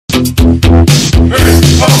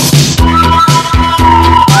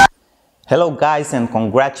Hello guys, and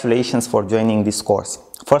congratulations for joining this course.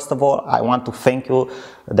 First of all, I want to thank you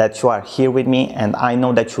that you are here with me, and I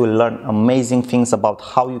know that you will learn amazing things about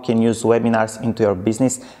how you can use webinars into your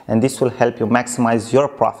business, and this will help you maximize your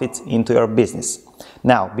profits into your business.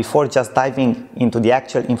 Now, before just diving into the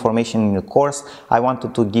actual information in the course, I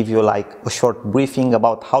wanted to give you like a short briefing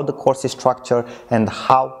about how the course is structured and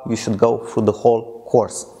how you should go through the whole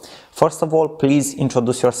course. First of all, please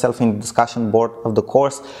introduce yourself in the discussion board of the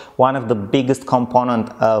course. One of the biggest component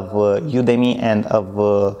of Udemy and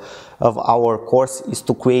of our course is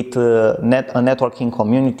to create a networking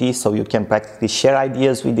community, so you can practically share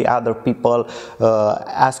ideas with the other people,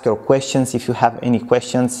 ask your questions if you have any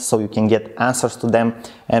questions, so you can get answers to them,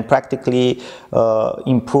 and practically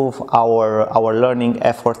improve our learning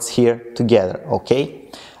efforts here together. Okay,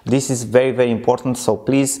 this is very, very important, so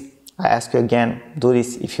please, I ask you again, do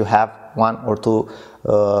this if you have 1 or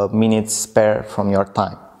 2 minutes spare from your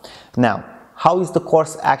time. Now, how is the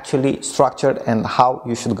course actually structured and how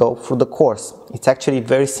you should go through the course? It's actually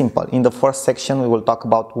very simple. In the first section, we will talk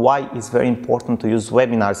about why it's very important to use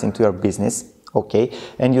webinars into your business. Okay,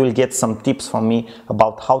 and you will get some tips from me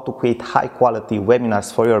about how to create high quality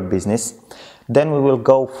webinars for your business. Then we will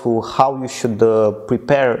go through how you should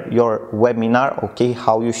prepare your webinar, okay,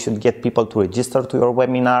 how you should get people to register to your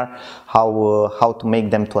webinar, how to make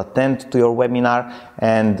them to attend to your webinar,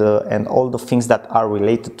 and all the things that are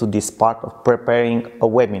related to this part of preparing a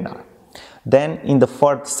webinar. Then in the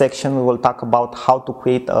third section, we will talk about how to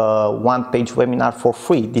create a one-page webinar for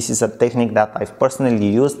free. This is a technique that I've personally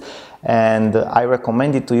used, and I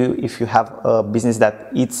recommend it to you if you have a business that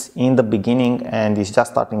it's in the beginning and is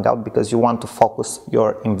just starting out, because you want to focus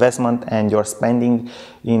your investment and your spending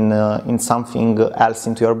in something else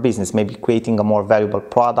into your business, maybe creating a more valuable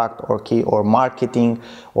product or marketing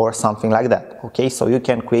or something like that. Okay, so you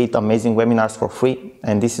can create amazing webinars for free,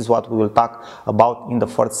 and this is what we will talk about in the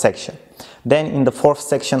fourth section. Then in the fourth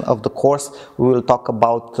section of the course, we will talk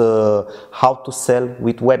about how to sell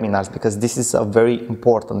with webinars, because this is a very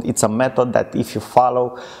important. It's a method that if you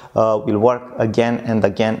follow will work again and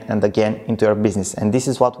again and again into your business, and this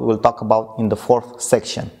is what we will talk about in the fourth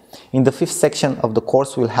section. In the fifth section of the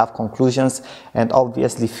course, we'll have conclusions and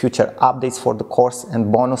obviously future updates for the course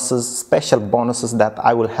and bonuses, special bonuses that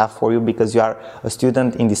I will have for you because you are a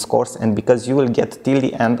student in this course and because you will get till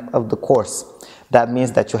the end of the course. That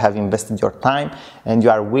means that you have invested your time and you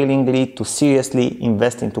are willingly to seriously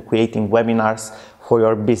invest into creating webinars for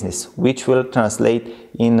your business, which will translate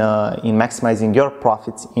in maximizing your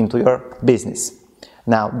profits into your business.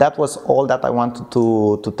 Now, that was all that I wanted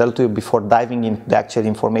to tell to you before diving into the actual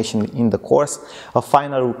information in the course. A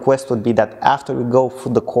final request would be that after you go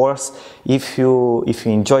through the course, if you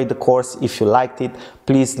enjoyed the course, if you liked it,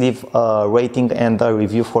 please leave a rating and a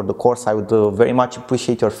review for the course. I would very much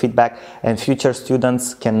appreciate your feedback, and future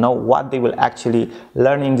students can know what they will actually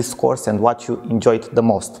learn in this course and what you enjoyed the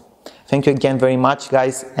most. Thank you again very much,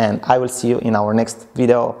 guys, and I will see you in our next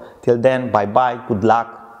video. Till then, bye bye, good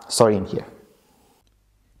luck. Sorin here.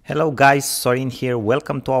 Hello guys, Sorin here.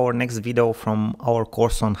 Welcome to our next video from our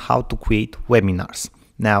course on how to create webinars.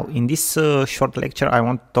 Now, in this short lecture, I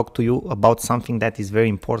want to talk to you about something that is very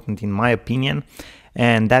important in my opinion,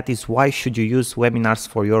 and that is why should you use webinars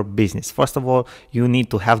for your business. First of all, you need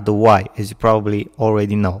to have the why, as you probably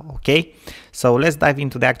already know, okay? So let's dive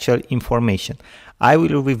into the actual information. I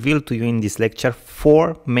will reveal to you in this lecture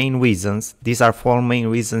 4 main reasons. These are 4 main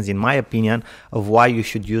reasons in my opinion of why you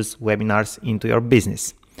should use webinars into your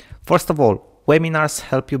business. First of all, webinars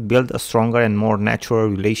help you build a stronger and more natural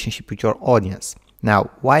relationship with your audience.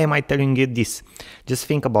 Now, why am I telling you this? Just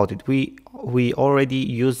think about it. We already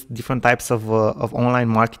use different types of online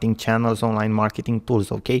marketing channels, online marketing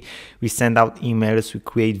tools, okay? We send out emails, we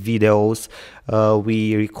create videos,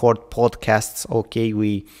 we record podcasts, okay?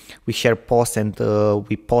 We share posts and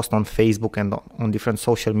we post on Facebook and on different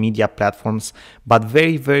social media platforms. But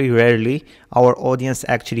very, very rarely our audience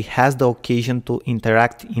actually has the occasion to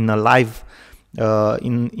interact in a live,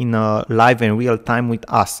 in a live and real time with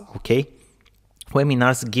us, okay?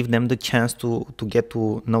 Webinars give them the chance to get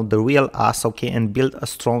to know the real us, okay, and build a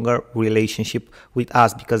stronger relationship with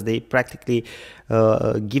us, because they practically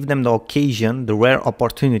give them the occasion, the rare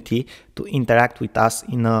opportunity to interact with us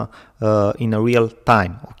in a real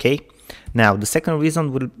time, okay. Now, the second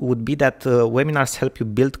reason would be that webinars help you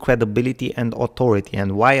build credibility and authority.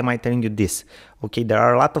 And why am I telling you this? Okay, there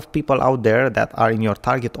are a lot of people out there that are in your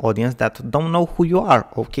target audience that don't know who you are,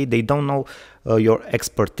 okay? They don't know your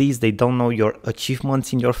expertise, they don't know your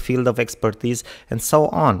achievements in your field of expertise, and so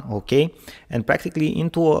on. Okay, and practically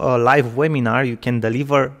into a live webinar you can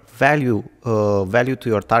deliver value to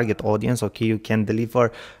your target audience. Okay, you can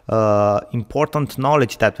deliver important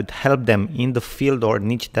knowledge that would help them in the field or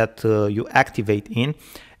niche that you activate in,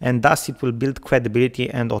 and thus it will build credibility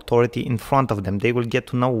and authority in front of them. They will get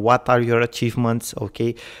to know what are your achievements.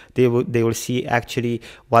 Okay, they will see actually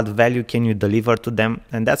what value can you deliver to them,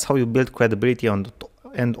 and that's how you build credibility and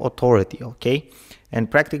authority. Okay,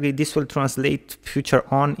 and practically this will translate future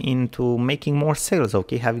on into making more sales.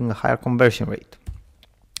 Okay, having a higher conversion rate.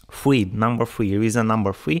 Reason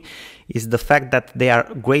number three is the fact that they are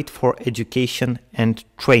great for education and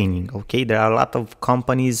training. Okay, there are a lot of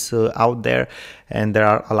companies out there, and there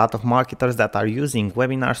are a lot of marketers that are using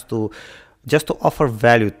webinars to just to offer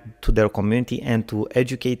value to their community and to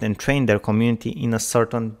educate and train their community in a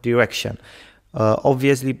certain direction.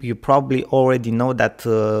 Obviously, you probably already know that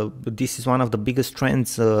this is one of the biggest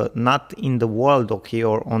trends, not in the world, okay,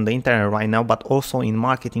 or on the internet right now, but also in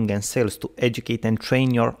marketing and sales, to educate and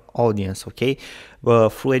train your audience. Okay,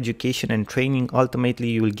 through education and training, ultimately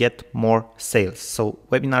you will get more sales. So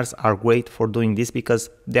webinars are great for doing this because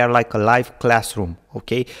they are like a live classroom.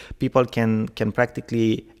 Okay, people can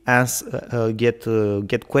practically get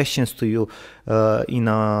questions to you in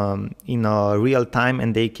a real time,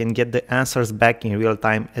 and they can get the answers back in real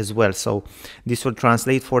time as well. So this will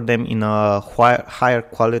translate for them in a higher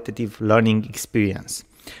qualitative learning experience.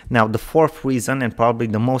 Now the fourth reason, and probably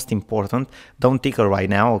the most important, don't tickle right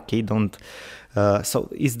now, okay, don't so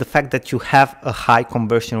is the fact that you have a high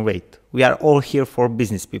conversion rate. We are all here for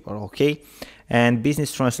business people, okay, and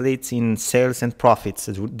business translates in sales and profits.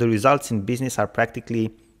 The results in business are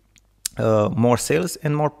practically more sales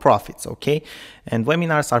and more profits. Okay, and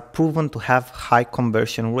webinars are proven to have high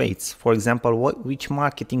conversion rates. For example, which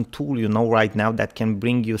marketing tool you know right now that can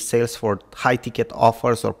bring you sales for high ticket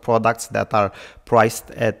offers or products that are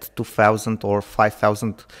priced at $2,000 or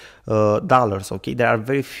 $5,000? Okay, there are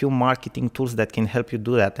very few marketing tools that can help you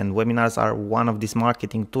do that, and webinars are one of these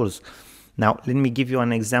marketing tools. Now, let me give you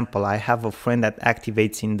an example. I have a friend that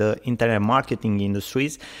activates in the internet marketing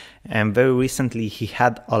industries, and very recently he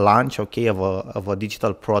had a launch, okay, of a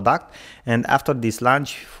digital product. And after this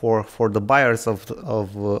launch, for the buyers of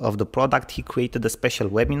the product, he created a special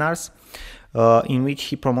webinars in which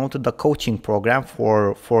he promoted the coaching program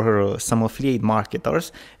for some affiliate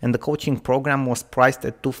marketers, and the coaching program was priced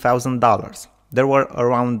at $2,000. There were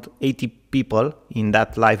around 80 people in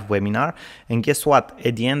that live webinar, and guess what?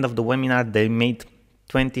 At the end of the webinar, they made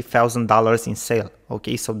 $20,000 in sale.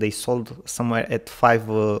 Okay, so they sold somewhere at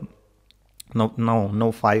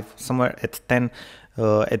somewhere at 10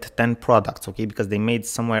 products. Okay, because they made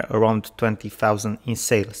somewhere around 20,000 in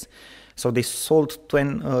sales. So they sold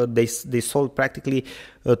they sold practically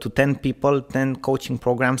to 10 people 10 coaching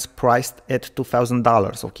programs priced at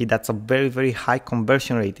 $2,000. Okay, that's a very, very high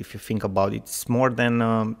conversion rate if you think about it. It's more than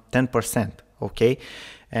 10%. Okay,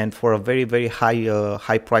 and for a very, very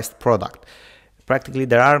high priced product. Practically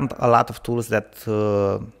there aren't a lot of tools that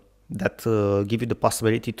give you the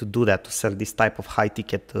possibility to do that, to sell this type of high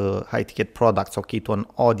ticket products, okay, to an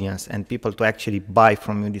audience and people to actually buy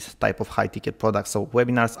from you this type of high ticket products. So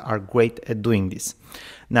webinars are great at doing this.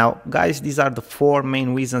 Now guys, these are the four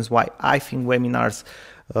main reasons why I think webinars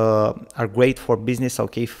are great for business.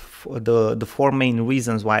 Okay, the four main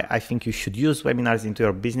reasons why I think you should use webinars into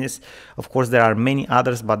your business. Of course there are many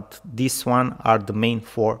others, but these one are the main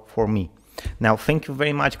four for me. Now, thank you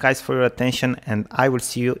very much guys for your attention, and I will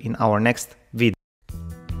see you in our next video.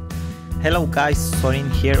 Hello guys, Sorin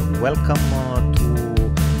here. Welcome to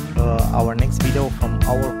our next video from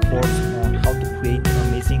our course on how to create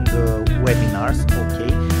amazing webinars.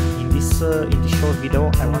 Okay, in this short video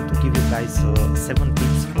I want to give you guys 7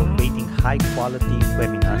 tips for creating high quality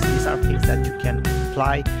webinars. These are things that you can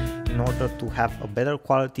apply in order to have a better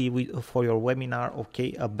quality for your webinar.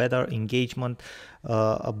 Okay, a better engagement,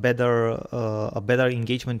 a better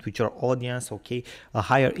engagement with your audience. Okay, a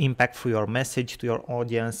higher impact for your message to your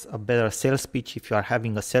audience, a better sales pitch if you are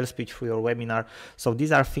having a sales pitch for your webinar. So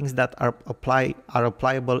these are things that are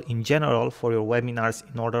applicable in general for your webinars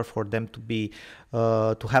in order for them to be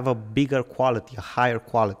to have a bigger quality, a higher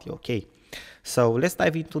quality. Okay, so let's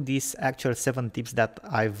dive into these actual 7 tips that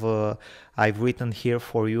I've written here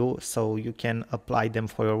for you, so you can apply them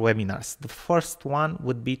for your webinars. The first one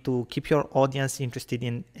would be to keep your audience interested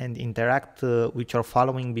in and interact with your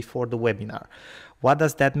following before the webinar. What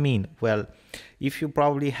does that mean? Well, if you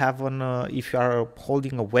probably have if you are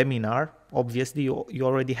holding a webinar, obviously you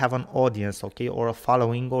already have an audience, okay, or a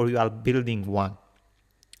following, or you are building one.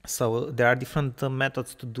 So there are different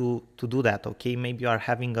methods to do that. Okay, maybe you are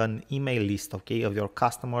having an email list, okay, of your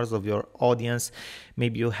customers, of your audience.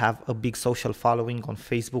 Maybe you have a big social following on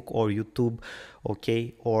Facebook or YouTube,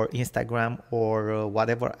 okay, or Instagram, or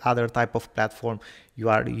whatever other type of platform you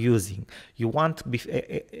are using. You want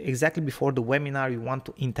exactly before the webinar, you want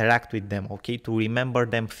to interact with them, okay, to remember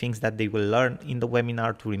them things that they will learn in the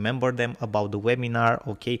webinar, to remember them about the webinar,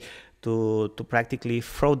 okay, to practically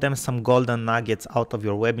throw them some golden nuggets out of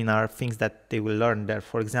your webinar, things that they will learn there.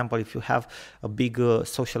 For example, if you have a big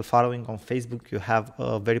social following on Facebook, you have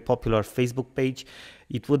a very popular Facebook page,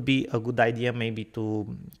 it would be a good idea maybe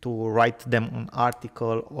to write them an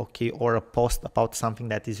article, okay, or a post about something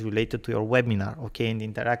that is related to your webinar, okay, and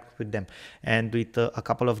interact with them. And with a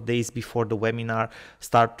couple of days before the webinar,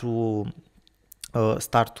 start to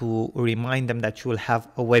remind them that you will have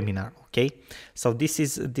a webinar. Okay, so this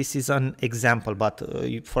is an example, but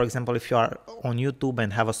for example, if you are on YouTube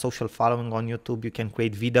and have a social following on YouTube, you can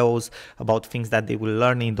create videos about things that they will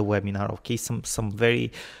learn in the webinar. Okay, some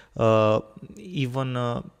very even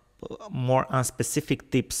more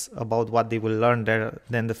unspecific tips about what they will learn there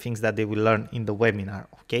than the things that they will learn in the webinar.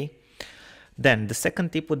 Okay. Then the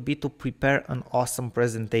second tip would be to prepare an awesome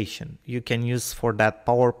presentation. You can use for that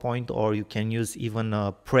PowerPoint, or you can use even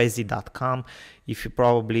paise.com. If you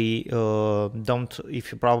probably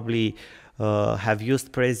have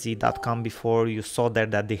used paise.com before, you saw there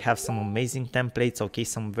that they have some amazing templates, okay,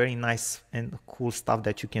 some very nice and cool stuff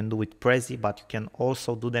that you can do with Prezi, but you can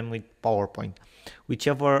also do them with PowerPoint.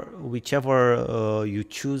 Whichever you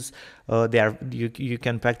choose, you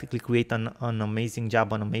can practically create an amazing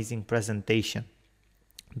job, an amazing presentation.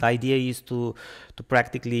 The idea is to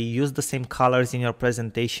practically use the same colors in your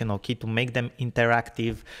presentation, okay, to make them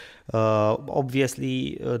interactive.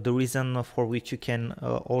 Obviously, the reason for which you can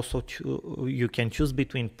you can choose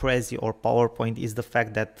between Prezi or PowerPoint is the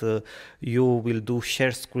fact that you will do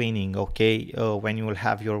share screening, okay, when you will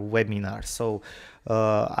have your webinar. So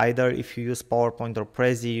either if you use PowerPoint or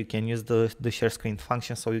Prezi, you can use the share screen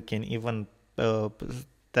function, so you can even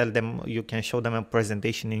tell them, you can show them a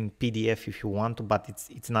presentation in PDF if you want to, but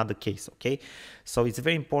it's not the case. Okay, so it's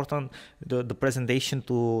very important the presentation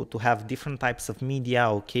to have different types of media,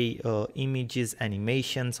 okay, images,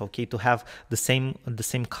 animations, okay, to have the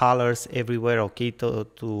same colors everywhere, okay,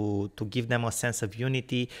 to give them a sense of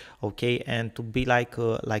unity, okay, and to be like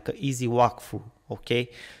a easy walkthrough. Okay,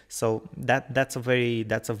 so that's a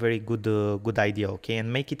very good idea, okay,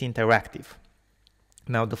 and make it interactive.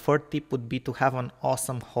 Now, the third tip would be to have an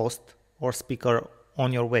awesome host or speaker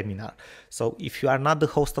on your webinar. So if you are not the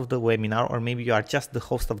host of the webinar, or maybe you are just the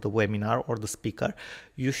host of the webinar or the speaker,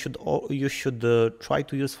 you should try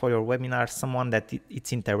to use for your webinar someone that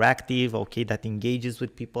it's interactive, okay, that engages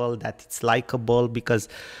with people, that it's likable, because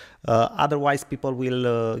otherwise people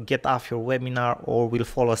will get off your webinar or will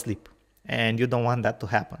fall asleep, and you don't want that to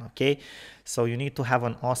happen. Okay, so you need to have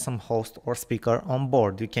an awesome host or speaker on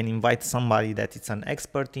board. You can invite somebody that is an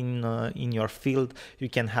expert in your field. You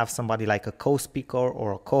can have somebody like a co-speaker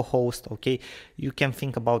or a co-host. Okay, you can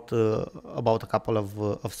think about a couple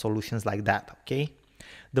of solutions like that. Okay,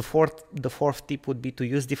 the fourth tip would be to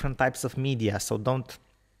use different types of media. So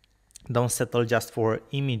don't settle just for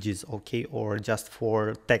images, okay, or just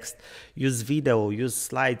for text. Use video, use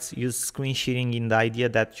slides, use screen sharing, in the idea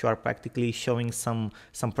that you are practically showing some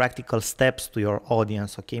practical steps to your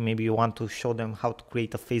audience. Okay, maybe you want to show them how to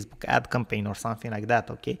create a Facebook ad campaign or something like that.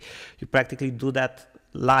 Okay, you practically do that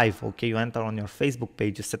live. Okay, you enter on your Facebook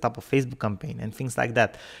page, you set up a Facebook campaign and things like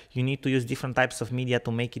that. You need to use different types of media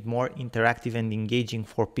to make it more interactive and engaging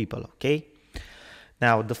for people. Okay,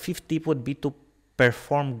 now the fifth tip would be to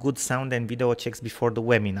perform good sound and video checks before the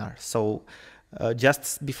webinar. So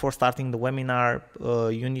just before starting the webinar,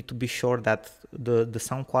 you need to be sure that the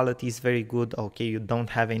sound quality is very good, okay, you don't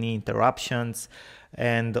have any interruptions,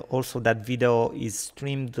 and also that video is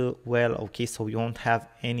streamed well, okay, so you won't have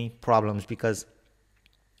any problems, because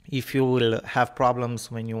if you will have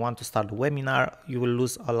problems when you want to start the webinar, you will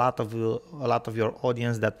lose a lot of your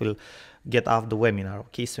audience that will get off the webinar.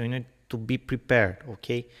 Okay, so you need to be prepared.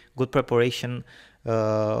 Okay, good preparation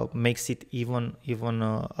makes it even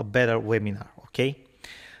a better webinar. Okay,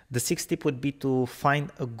 the sixth tip would be to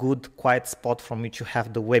find a good quiet spot from which you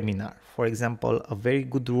have the webinar. For example, a very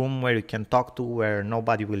good room where you can talk to, where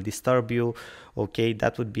nobody will disturb you. Okay,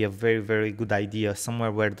 that would be a very good idea.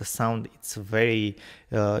 Somewhere where the sound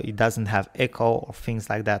it doesn't have echo or things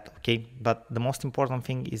like that. Okay, but the most important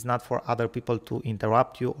thing is not for other people to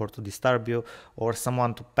interrupt you or to disturb you, or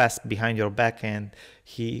someone to pass behind your back and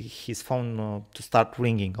his phone to start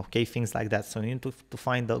ringing. Okay, things like that. So you need to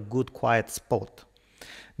find a good quiet spot.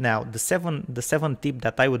 Now, the seven tip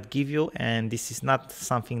that I would give you, and this is not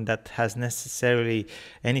something that has necessarily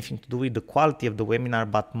anything to do with the quality of the webinar,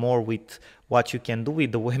 but more with what you can do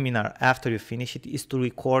with the webinar after you finish it, is to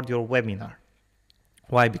record your webinar.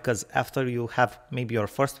 Why? Because after you have maybe your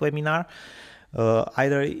first webinar,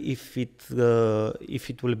 either if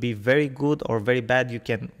it will be very good or very bad, you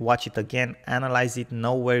can watch it again, analyze it,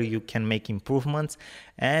 know where you can make improvements.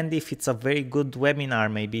 And if it's a very good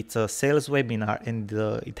webinar, maybe it's a sales webinar and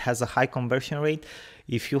it has a high conversion rate,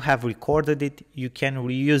 if you have recorded it, you can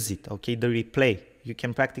reuse it, okay? The replay, you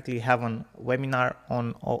can practically have a webinar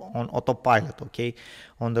on autopilot, okay,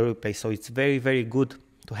 on the replay. So it's very, very good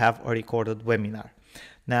to have a recorded webinar.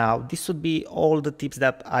 Now, this would be all the tips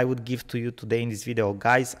that I would give to you today in this video.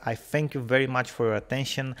 Guys, I thank you very much for your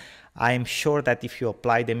attention. I am sure that if you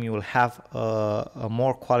apply them, you will have a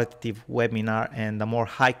more qualitative webinar and a more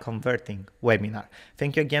high converting webinar.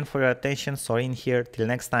 Thank you again for your attention. Sorin here. Till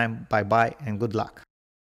next time, bye bye and good luck.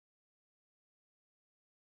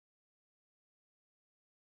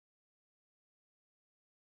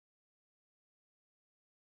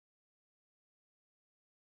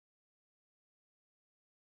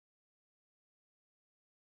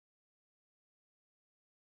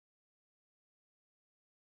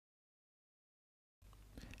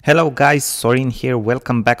 Hello guys, Sorin here.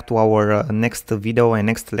 Welcome back to our next video and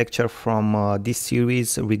next lecture from this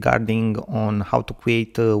series regarding on how to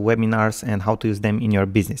create webinars and how to use them in your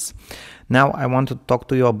business. Now I want to talk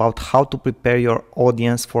to you about how to prepare your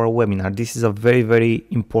audience for a webinar. This is a very, very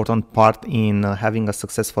important part in having a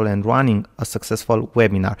successful and running a successful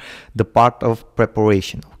webinar, the part of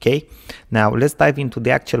preparation, okay? Now let's dive into the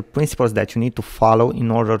actual principles that you need to follow in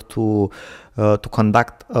order to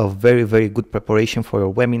conduct a very, very good preparation for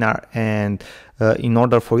your webinar, and in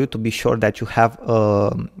order for you to be sure that you have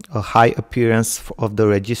a high appearance of the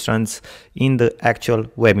registrants in the actual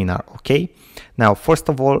webinar, okay? Now, first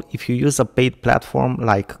of all, if you use a paid platform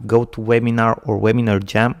like GoToWebinar or Webinar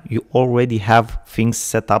Jam, you already have things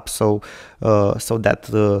set up so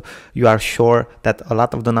that you are sure that a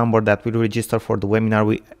lot of the number that will register for the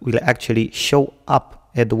webinar will actually show up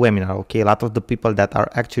at the webinar, okay? A lot of the people that are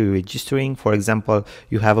actually registering, for example,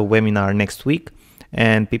 you have a webinar next week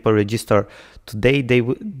and people register today,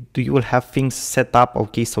 you will have things set up,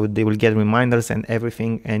 okay? So they will get reminders and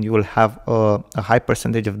everything, and you will have a high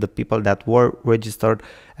percentage of the people that were registered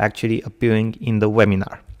actually appearing in the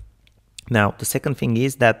webinar. Now, the second thing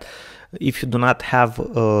is that if you do not have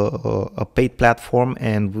a paid platform,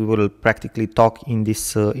 and we will practically talk in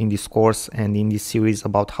this course and in this series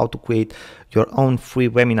about how to create your own free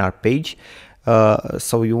webinar page.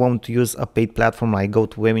 So you won't use a paid platform like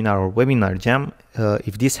GoToWebinar or Webinar Jam.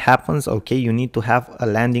 If this happens, okay, you need to have a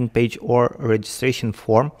landing page or a registration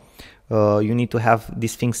form. You need to have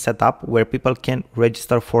these things set up where people can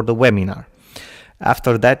register for the webinar.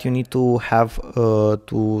 After that, you need to have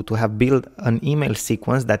built an email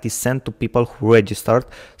sequence that is sent to people who registered,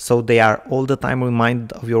 so they are all the time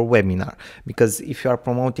reminded of your webinar. Because if you are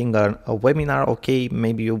promoting a webinar, okay,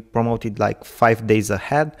 maybe you promote it like 5 days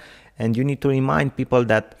ahead, and you need to remind people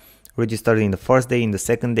that registered in the first day, in the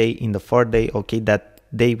second day, in the third day, okay, that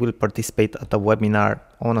they will participate at a webinar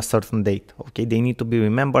on a certain date, okay? They need to be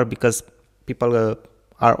remembered because people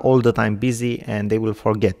are all the time busy and they will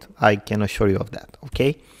forget. I can assure you of that,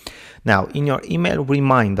 okay? Now, in your email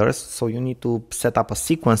reminders, so you need to set up a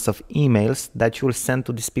sequence of emails that you will send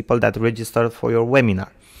to these people that registered for your webinar.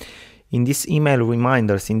 In these email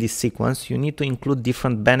reminders, in this sequence, you need to include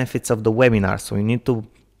different benefits of the webinar. So you need to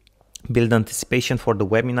build anticipation for the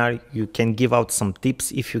webinar. You can give out some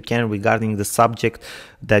tips if you can regarding the subject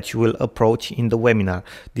that you will approach in the webinar.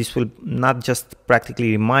 This will not just practically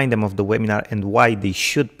remind them of the webinar and why they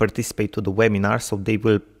should participate to the webinar, so they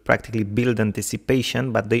will practically build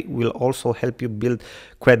anticipation, but they will also help you build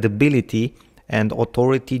credibility and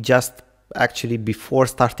authority just actually before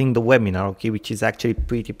starting the webinar, okay, which is actually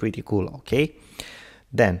pretty cool, okay?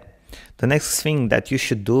 Then the next thing that you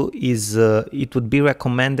should do is it would be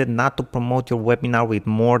recommended not to promote your webinar with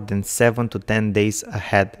more than 7 to 10 days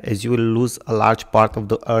ahead, as you will lose a large part of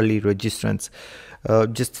the early registrants.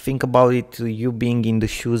 Just think about it, you being in the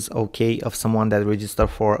shoes, okay, of someone that registered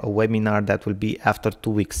for a webinar that will be after 2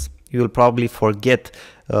 weeks. You will probably forget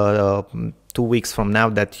 2 weeks from now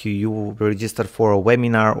that you registered for a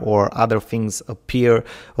webinar, or other things appear,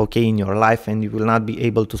 okay, in your life, and you will not be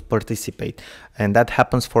able to participate. And that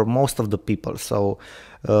happens for most of the people. So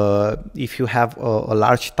if you have a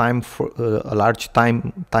large time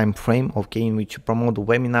frame, okay, in which you promote the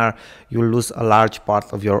webinar, you lose a large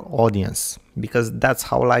part of your audience, because that's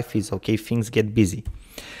how life is, okay? Things get busy.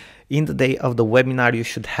 in the day of the webinar, you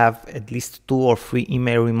should have at least 2 or 3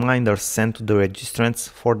 email reminders sent to the registrants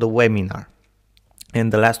for the webinar.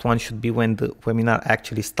 And the last one should be when the webinar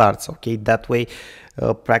actually starts. Okay, that way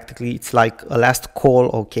practically it's like a last call,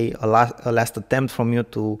 okay, a last attempt from you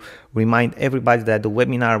to remind everybody that the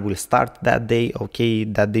webinar will start that day, okay,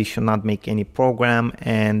 that they should not make any program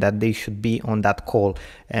and that they should be on that call.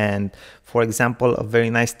 And for example, a very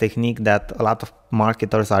nice technique that a lot of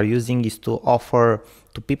marketers are using is to offer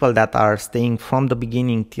to people that are staying from the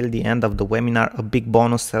beginning till the end of the webinar a big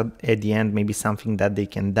bonus at the end, maybe something that they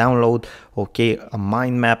can download, okay, a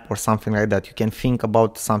mind map or something like that. You can think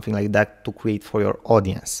about something like that to create for your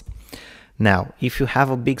audience. Now, if you have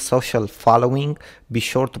a big social following, be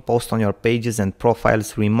sure to post on your pages and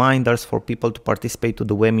profiles reminders for people to participate to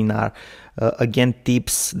the webinar. Again,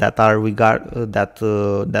 tips that are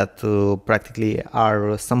practically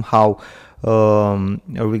are somehow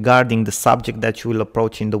regarding the subject that you will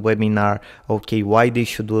approach in the webinar, okay, why they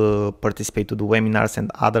should participate to the webinars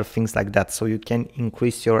and other things like that, so you can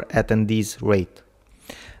increase your attendees rate.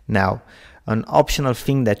 Now, an optional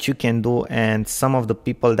thing that you can do, and some of the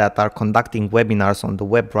people that are conducting webinars on the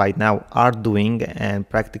web right now are doing, and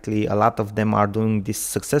practically a lot of them are doing this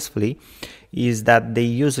successfully, is that they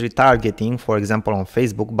use retargeting, for example on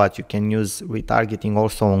Facebook, but you can use retargeting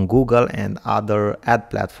also on Google and other ad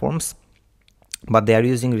platforms. But they are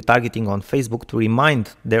using retargeting on Facebook to remind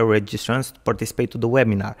their registrants to participate to the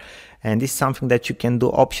webinar. And this is something that you can do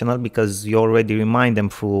optional because you already remind them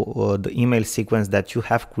through the email sequence that you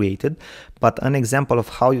have created. But an example of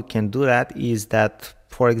how you can do that is that,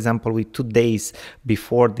 for example, with 2 days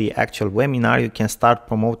before the actual webinar, you can start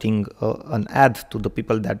promoting an ad to the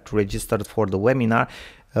people that registered for the webinar,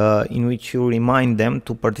 in which you remind them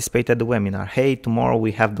to participate at the webinar. Hey, tomorrow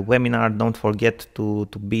we have the webinar, don't forget to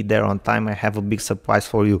be there on time, I have a big surprise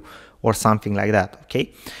for you, or something like that.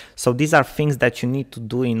 Okay, so these are things that you need to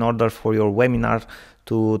do in order for your webinar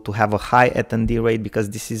to have a high attendee rate, because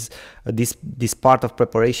this part of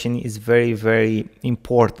preparation is very, very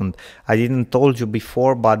important. I didn't told you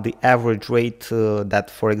before, but the average rate that,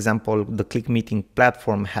 for example, the Click Meeting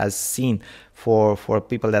platform has seen for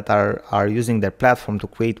people that are using their platform to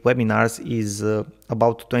create webinars is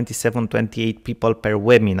about 27-28 people per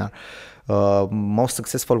webinar. Most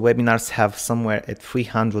successful webinars have somewhere at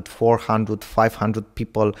 300, 400, 500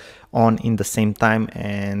 people on in the same time,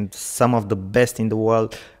 and some of the best in the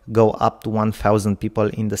world go up to 1,000 people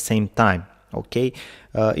in the same time. Okay,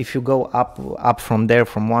 if you go up from there,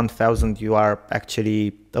 from 1,000, you are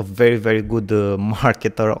actually a very, very good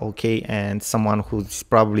marketer, okay, and someone who's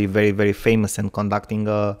probably very, very famous and conducting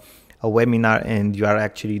a webinar, and you are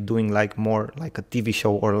actually doing like more like a TV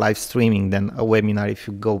show or live streaming than a webinar if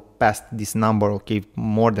you go past this number, okay,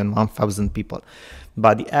 more than 1,000 people.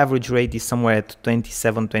 But the average rate is somewhere at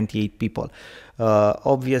 27-28 people.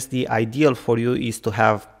 Obviously, ideal for you is to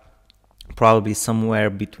have probably somewhere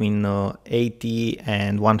between 80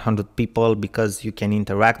 and 100 people, because you can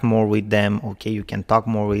interact more with them, okay, you can talk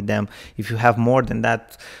more with them. If you have more than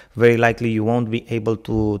that, very likely you won't be able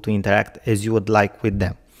to interact as you would like with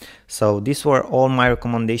them. So these were all my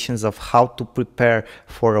recommendations of how to prepare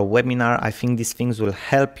for a webinar. I think these things will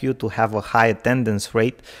help you to have a high attendance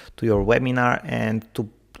rate to your webinar, and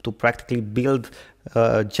to practically build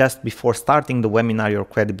just before starting the webinar your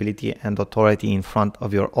credibility and authority in front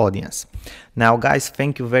of your audience. Now guys,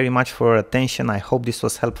 thank you very much for your attention. I hope this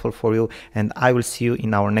was helpful for you, and I will see you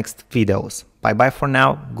in our next videos. Bye bye for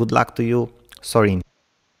now. Good luck to you. Sorin.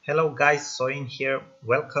 Hello guys, Sorin here.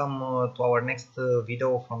 Welcome to our next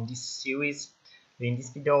video from this series. In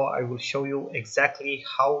this video I will show you exactly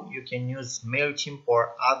how you can use MailChimp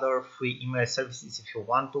or other free email services if you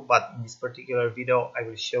want to, but in this particular video I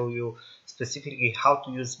will show you specifically how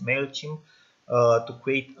to use MailChimp to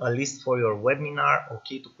create a list for your webinar,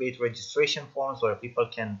 okay, to create registration forms where people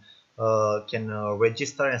can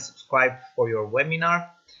register and subscribe for your webinar.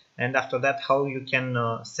 And after that, how you can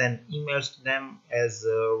send emails to them as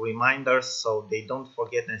reminders, so they don't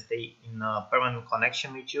forget and stay in a permanent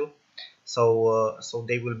connection with you. So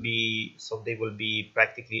they will be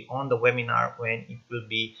practically on the webinar when it will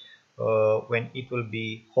be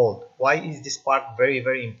held. Why is this part very,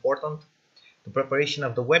 very important? The preparation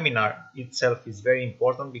of the webinar itself is very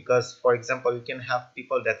important, because, for example, you can have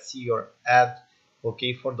people that see your ad,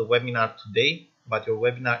 okay, for the webinar today, but your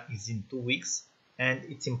webinar is in 2 weeks. And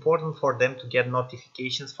it's important for them to get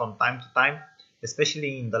notifications from time to time,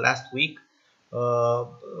 especially in the last week,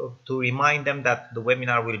 to remind them that the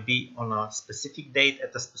webinar will be on a specific date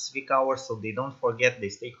at a specific hour, so they don't forget, they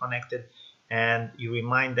stay connected, and you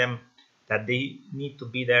remind them that they need to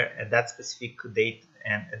be there at that specific date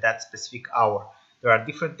and at that specific hour. There are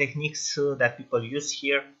different techniques that people use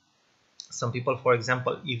here. Some people, for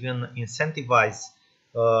example, even incentivize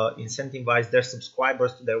their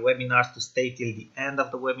subscribers to their webinars to stay till the end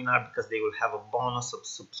of the webinar, because they will have a bonus of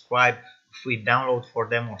subscribe, free download for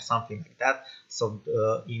them or something like that. So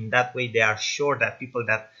in that way they are sure that people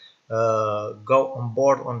that go on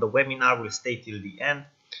board on the webinar will stay till the end,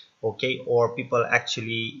 okay, or people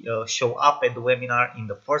actually show up at the webinar in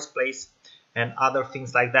the first place, and other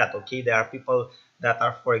things like that. Okay, there are people that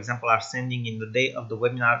are, for example, are sending in the day of the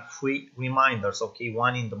webinar free reminders, okay,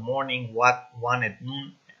 one in the morning, one at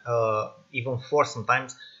noon, even four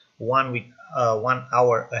sometimes, one with 1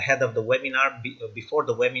 hour ahead of the webinar, before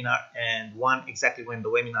the webinar, and one exactly when the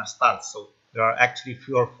webinar starts. So there are actually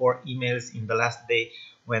 3 or 4 emails in the last day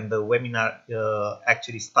when the webinar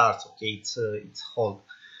actually starts, okay, it's hold.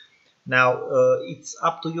 Now it's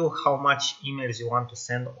up to you how much emails you want to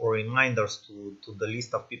send or reminders to the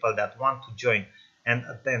list of people that want to join and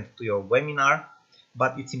attend to your webinar,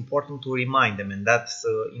 but it's important to remind them, and that's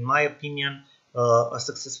in my opinion a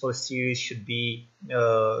successful series should be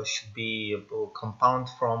compound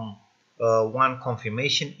from one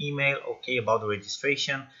confirmation email, okay, about the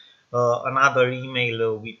registration, another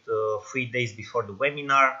email with 3 days before the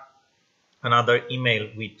webinar, another email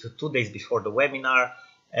with 2 days before the webinar,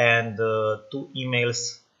 and 2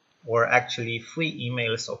 emails, or actually 3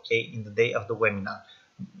 emails, okay, in the day of the webinar.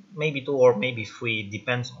 Maybe 2 or maybe 3,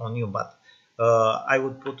 depends on you, but I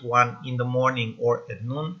would put one in the morning or at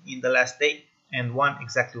noon in the last day, and one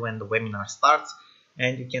exactly when the webinar starts.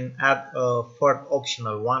 And you can add a third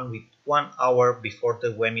optional one with 1 hour before the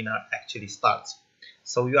webinar actually starts,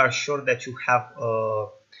 so you are sure that you have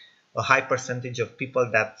a high percentage of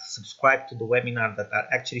people that subscribe to the webinar that are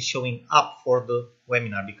actually showing up for the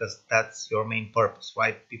webinar, because that's your main purpose,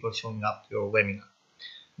 right? People showing up to your webinar.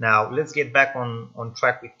 Now let's get back on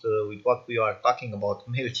track with what we are talking about,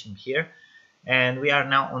 MailChimp here. And we are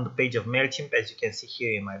now on the page of MailChimp, as you can see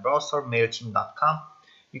here in my browser, mailchimp.com.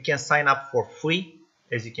 You can sign up for free,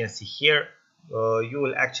 as you can see here. You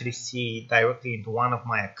will actually see directly into one of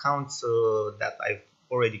my accounts that I've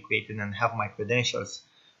already created and have my credentials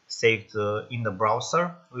saved in the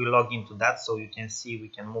browser. We log into that, so you can see we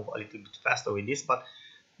can move a little bit faster with this, but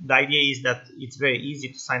the idea is that it's very easy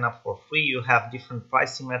to sign up for free. You have different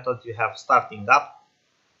pricing methods. You have starting up,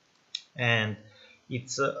 and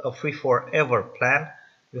it's a free forever plan.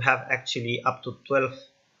 You have actually up to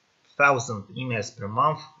 12,000 emails per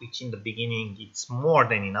month, which in the beginning it's more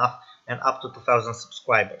than enough, and up to 2,000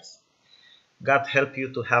 subscribers. God help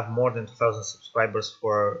you to have more than 2,000 subscribers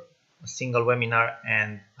for a single webinar,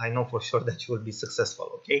 and I know for sure that you will be successful.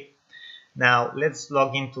 Okay, now let's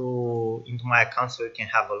log into my account so you can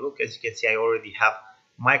have a look. As you can see, I already have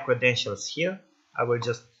my credentials here. I will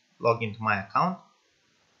just log into my account.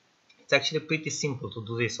 It's actually pretty simple to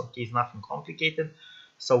do this, okay, it's nothing complicated.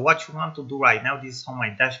 So what you want to do right now, this is how my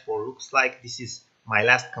dashboard looks like. This is my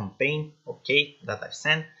last campaign, okay, that I've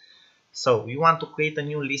sent. So you want to create a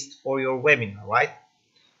new list for your webinar, right?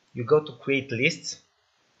 You go to create lists,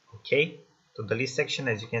 okay, to the list section.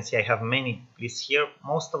 As you can see, I have many lists here.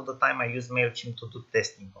 Most of the time I use MailChimp to do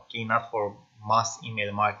testing, okay, not for mass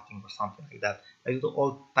email marketing or something like that. I do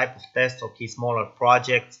all type of tests, okay, smaller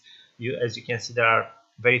projects. As you can see, there are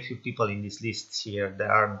very few people in these lists here.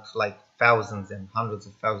 There aren't like thousands and hundreds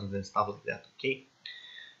of thousands and stuff like that, okay.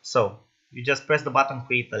 So you just press the button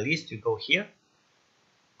create a list, you go here,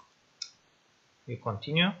 you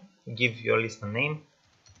continue, you give your list a name,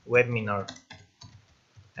 webinar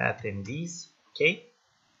attendees, okay,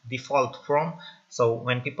 default from. So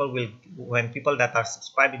when people that are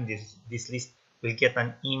subscribing this list will get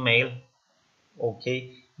an email,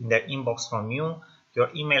 okay, in their inbox from you. Your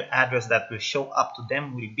email address that will show up to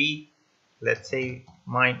them will be, let's say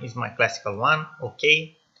mine is my classical one,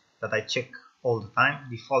 okay, that I check all the time,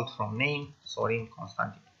 default from name Sorin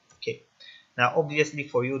Constantin, okay. Now obviously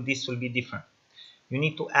for you this will be different. You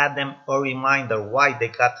need to add them a reminder why they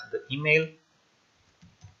got the email.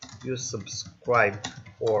 You subscribed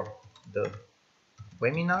for the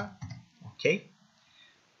webinar, okay.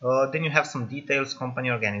 Then you have some details,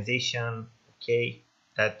 company, organization, okay,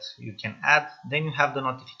 that you can add. Then you have the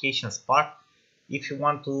notifications part. If you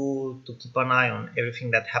want to keep an eye on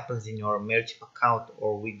everything that happens in your MailChimp account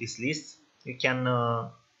or with this list, you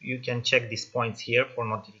can check these points here for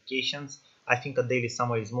notifications. I think a daily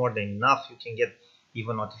summary is more than enough. You can get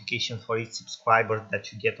even notifications for each subscriber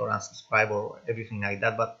that you get or unsubscribe or everything like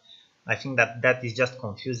that, but I think that is just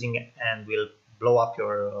confusing and will blow up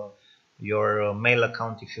your mail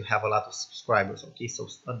account if you have a lot of subscribers, okay. So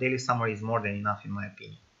a daily summary is more than enough in my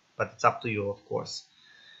opinion, but it's up to you, of course.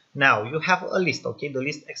 Now you have a list, okay? The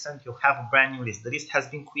list extent, you have a brand new list. The list has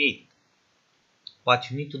been created.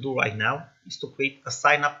 What you need to do right now is to create a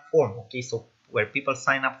sign up form, okay? So where people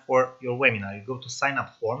sign up for your webinar, you go to sign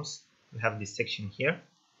up forms. You have this section here.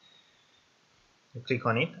 You click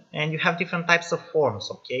on it and you have different types of forms,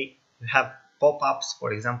 okay? You have pop-ups,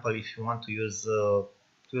 for example, if you want to use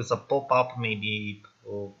a pop-up maybe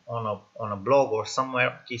on a blog or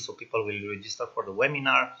somewhere, okay? So people will register for the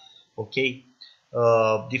webinar, okay?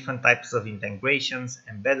 Different types of integrations,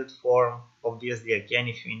 embedded form. Obviously, again,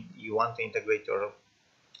 if you want to integrate your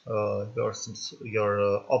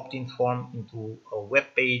opt-in form into a web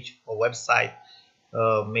page or website,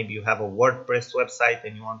 maybe you have a WordPress website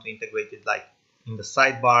and you want to integrate it like in the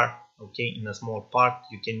sidebar, okay, in a small part,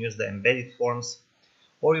 you can use the embedded forms,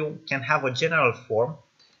 or you can have a general form.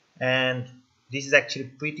 And this is actually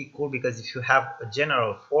pretty cool because if you have a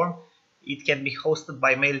general form, it can be hosted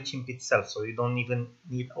by MailChimp itself, so you don't even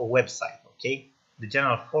need a website, okay? The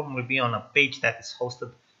general form will be on a page that is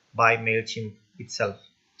hosted by MailChimp itself.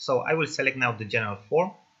 So I will select now the general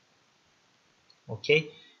form, okay?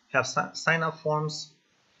 You have sign up forms.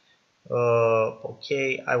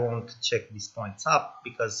 Okay, I won't check these points up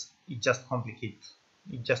because it just complicates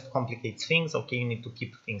things. Okay, you need to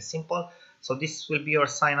keep things simple. So this will be your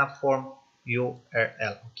sign up form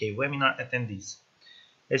URL, okay? Webinar attendees.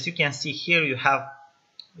 As you can see here,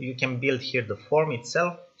 you can build here the form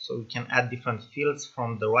itself, so you can add different fields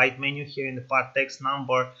from the right menu here in the part, text,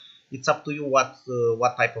 number. It's up to you what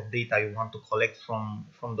type of data you want to collect from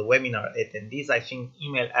the webinar attendees. I think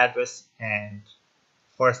email address and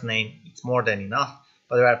first name, it's more than enough,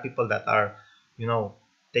 but there are people that are, you know,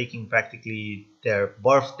 taking practically their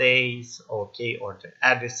birthdays, okay, or their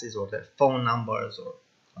addresses or their phone numbers or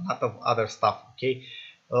a lot of other stuff, okay?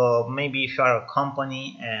 Maybe if you are a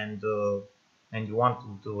company and you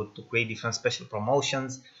want to create different special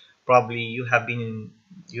promotions, probably you have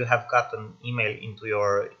gotten email into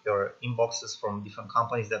your inboxes from different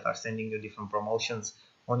companies that are sending you different promotions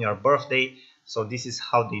on your birthday. So this is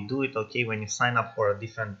how they do it, okay? When you sign up for a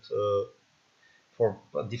different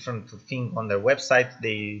thing on their website,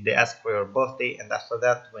 they ask for your birthday, and after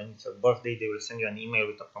that, when it's your birthday, they will send you an email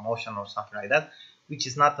with a promotion or something like that, which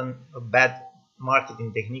is not a bad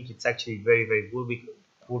marketing technique. It's actually very, very good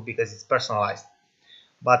because it's personalized.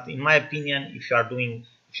 But in my opinion, if you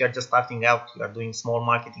are just starting out, you are doing small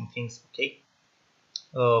marketing things, okay,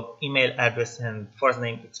 email address and first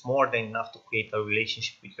name, it's more than enough to create a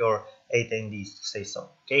relationship with your attendees, to say so,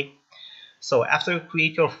 okay? So after you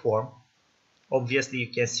create your form, obviously you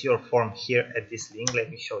can see your form here at this link. Let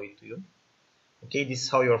me show it to you. Okay, this is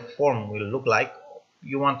how your form will look like.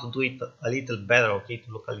 You want to do it a little better, okay,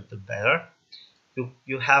 to look a little better.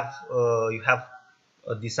 You have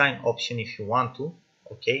a design option if you want to,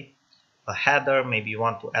 okay, a header, maybe you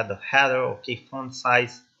want to add a header, okay, font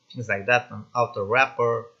size, things like that, an outer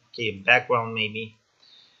wrapper, okay, background maybe.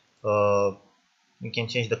 You can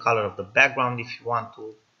change the color of the background if you want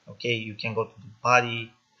to, okay. You can go to the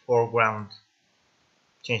body, foreground,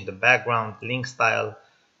 change the background, link style,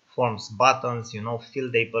 forms, buttons, you know,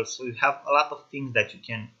 field labels. So you have a lot of things that you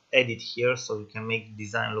can edit here, so you can make the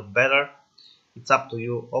design look better. It's up to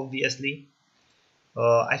you, obviously.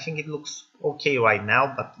 I think it looks okay right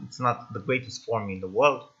now, but it's not the greatest form in the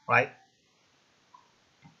world, right?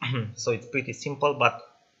 So it's pretty simple, but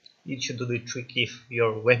it should do the trick if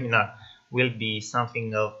your webinar will be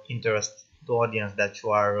something of interest to the audience that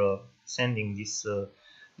you are sending this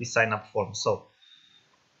sign up form. So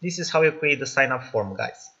this is how you create the sign up form,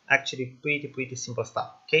 guys. Actually pretty simple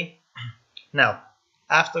stuff, okay? Now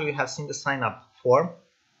after you have seen the sign up form,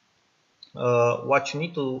 what you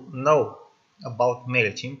need to know about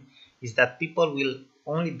MailChimp is that people will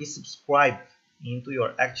only be subscribed into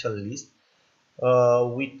your actual list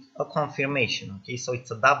with a confirmation, okay? So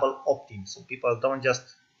it's a double opt-in, so people don't just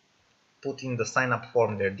put in the sign up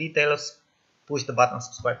form their details, push the button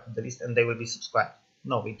subscribe to the list, and they will be subscribed.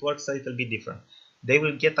 No, it works a little bit different. They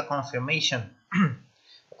will get a confirmation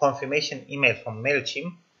email from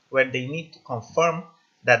MailChimp where they need to confirm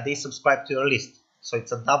that they subscribe to your list. So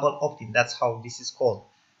it's a double opt-in. That's how this is called.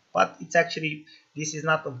 But it's actually, this is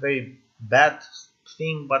not a very bad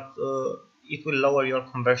thing, but it will lower your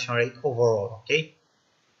conversion rate overall, okay?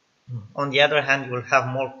 On the other hand, you will have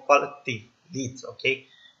more quality leads, okay?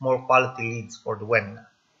 More quality leads for the webinar.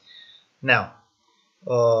 Now,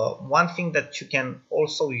 one thing that you can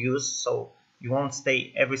also use, so you won't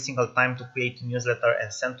stay every single time to create a newsletter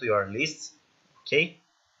and send to your lists, okay?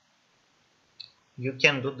 You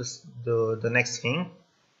can do this, the next thing.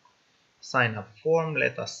 Sign up form,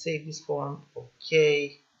 let us save this form,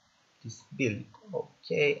 okay. This build,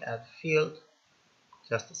 okay, add field,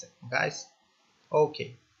 Just a second, guys.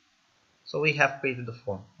 Okay, so we have created the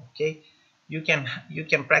form. Okay, you can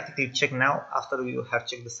practically check now after you have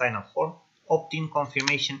checked the sign up form, opt-in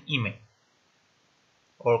confirmation email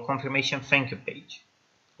or confirmation thank you page.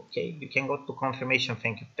 Okay, you can go to confirmation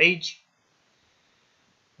thank you page,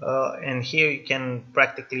 and here you can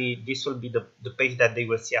practically, this will be the page that they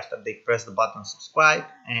will see after they press the button subscribe,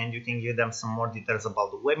 and you can give them some more details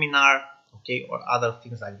about the webinar, okay, or other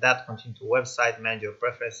things like that. Continue to website, manage your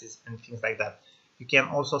preferences, and things like that. You can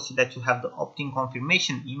also see that you have the opt-in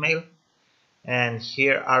confirmation email, and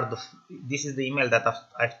here are this is the email that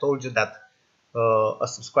I've told you that a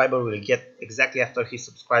subscriber will get exactly after he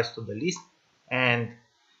subscribes to the list. And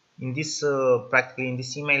in this practically in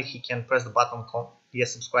this email, he can press the button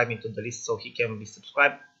yes, subscribing to the list, so he can be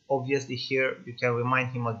subscribed. Obviously here you can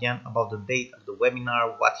remind him again about the date of the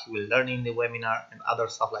webinar, what he will learn in the webinar, and other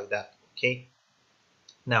stuff like that. Okay,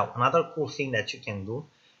 now another cool thing that you can do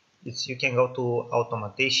is you can go to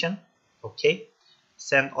automation. Okay,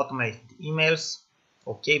 send automated emails.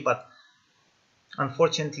 Okay, but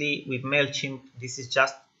unfortunately with MailChimp this is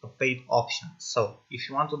just a paid option. So if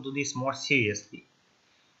you want to do this more seriously,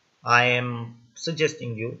 I am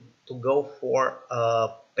suggesting you to go for a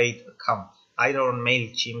paid account. Either on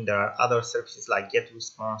MailChimp, there are other services like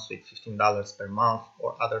GetResponse with $15 per month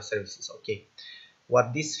or other services. Okay,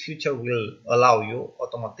 what this feature will allow you,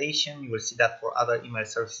 automation, you will see that for other email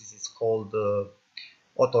services it's called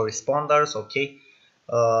autoresponders. Okay,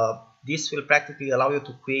 this will practically allow you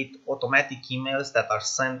to create automatic emails that are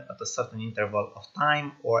sent at a certain interval of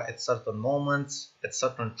time or at certain moments, at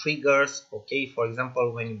certain triggers. Okay, for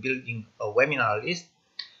example, when you're building a webinar list,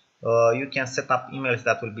 you can set up emails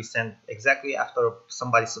that will be sent exactly after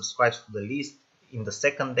somebody subscribes to the list, in the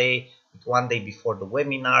second day, one day before the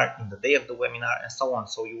webinar, in the day of the webinar, and so on.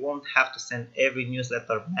 So you won't have to send every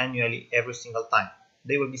newsletter manually every single time.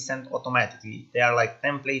 They will be sent automatically. They are like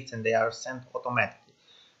templates and they are sent automatically.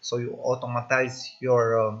 So you automatize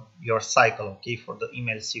your cycle, okay, for the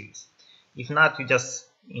email series. If not, you just,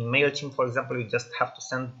 in MailChimp for example, you just have to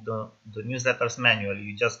send the newsletters manually.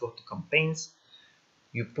 You just go to campaigns,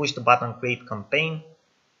 you push the button create campaign,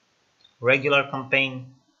 regular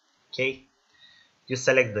campaign. Okay, you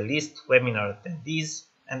select the list, webinar attendees,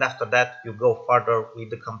 and after that you go further with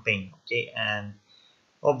the campaign. Okay, and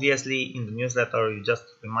obviously in the newsletter you just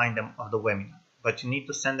remind them of the webinar, but you need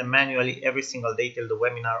to send them manually every single day till the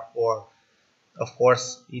webinar, or of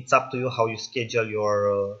course it's up to you how you schedule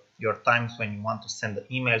your times when you want to send the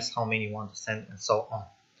emails, how many you want to send, and so on.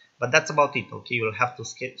 But that's about it. Okay, you'll have to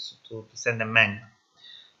send them manually.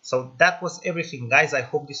 So that was everything, guys. I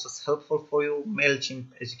hope this was helpful for you. MailChimp,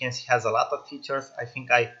 as you can see, has a lot of features. I think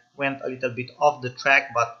I went a little bit off the track,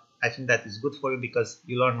 but I think that is good for you because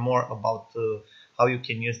you learn more about how you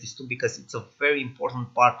can use this tool, because it's a very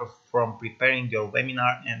important part from preparing your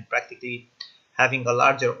webinar and practically having a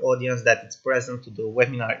larger audience that is present to the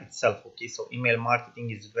webinar itself. Okay, so email marketing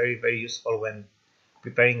is very, very useful when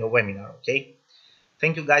preparing a webinar. Okay,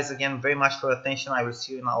 thank you guys again very much for your attention. I will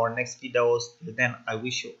see you in our next videos. Till then, I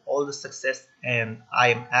wish you all the success, and I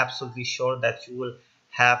am absolutely sure that you will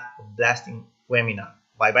have a blasting webinar.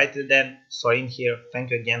 Bye bye till then. Sorin here. Thank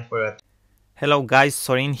you again for your attention. Hello guys,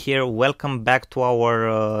 Sorin here. Welcome back to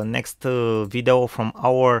our next video from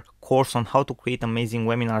our course on how to create amazing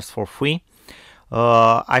webinars for free.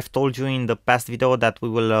 I've told you in the past video that we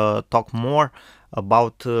will talk more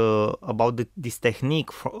about this technique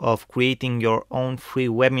of creating your own free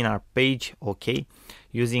webinar page, okay,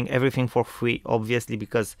 using everything for free, obviously,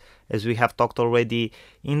 because as we have talked already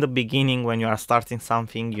in the beginning, when you are starting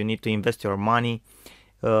something, you need to invest your money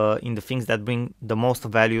in the things that bring the most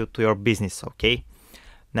value to your business. Okay,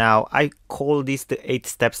 now I call this the 8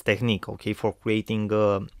 steps technique, okay, for creating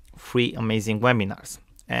free amazing webinars.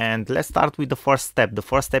 And let's start with the first step. The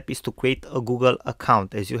first step is to create a Google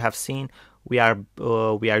account. As you have seen, we are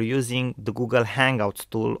using the Google Hangouts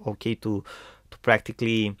tool, okay, to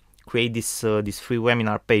practically create this free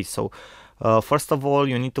webinar page. So first of all,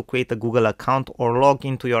 you need to create a Google account or log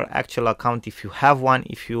into your actual account if you have one.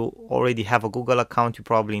 If you already have a Google account, you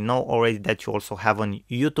probably know already that you also have a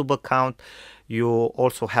YouTube account. You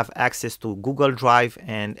also have access to Google Drive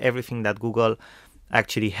and everything that Google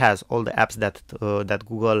actually has, all the apps that that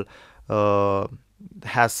Google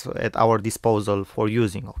has at our disposal for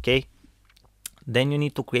using. Okay, then you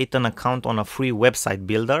need to create an account on a free website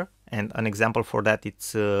builder, and an example for that,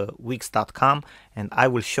 it's wix.com, and I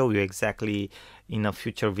will show you exactly in a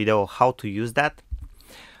future video how to use that.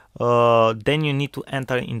 Then you need to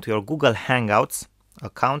enter into your Google Hangouts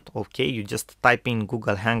account. Okay, you just type in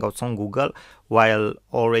Google Hangouts on Google while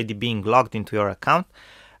already being logged into your account.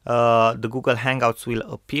 the Google Hangouts will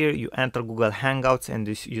appear. You enter Google Hangouts and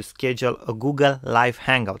you schedule a Google Live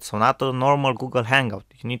Hangout. So not a normal Google Hangout.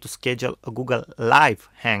 You need to schedule a Google Live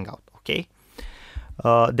Hangout, okay?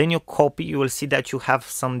 Then you copy. You will see that you have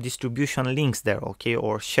some distribution links there, okay?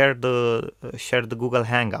 Or share the Google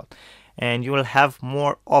Hangout, and you will have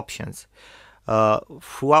more options.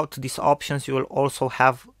 Throughout these options, you will also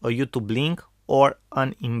have a YouTube link or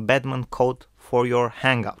an embedment code for your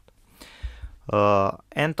Hangout.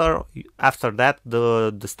 Enter. After that,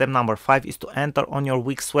 the step number 5 is to enter on your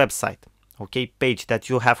Wix website, okay, page that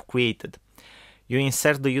you have created. You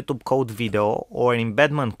insert the YouTube code video or an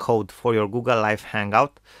embedment code for your Google Live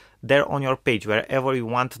Hangout there on your page, wherever you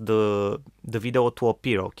want the video to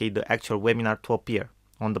appear, okay, the actual webinar to appear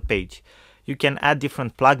on the page. You can add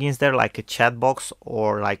different plugins there, like a chat box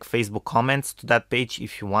or like Facebook comments to that page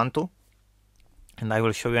if you want to, and I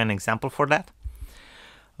will show you an example for that.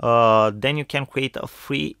 Then you can create a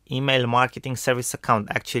free email marketing service account.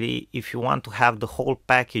 Actually, if you want to have the whole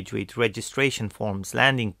package with registration forms,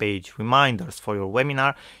 landing page, reminders for your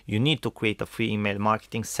webinar, you need to create a free email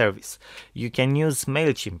marketing service. You can use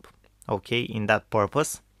MailChimp, okay, in that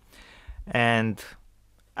purpose. And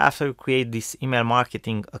after you create this email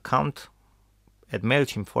marketing account at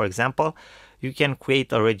MailChimp, for example, you can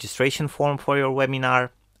create a registration form for your webinar,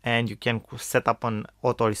 and you can set up an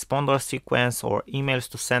autoresponder sequence or emails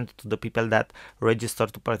to send to the people that register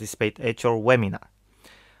to participate at your webinar.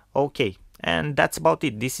 Okay, and that's about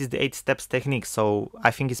it. This is the 8 steps technique. So I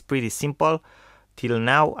think it's pretty simple. Till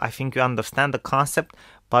now, I think you understand the concept,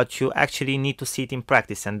 but you actually need to see it in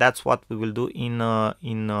practice, and that's what we will do in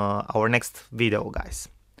our next video, guys.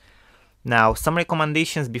 Now, some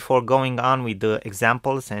recommendations before going on with the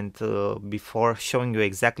examples and before showing you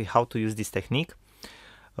exactly how to use this technique.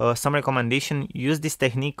 Some recommendation: use this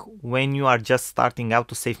technique when you are just starting out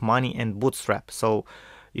to save money and bootstrap. So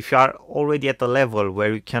if you are already at a level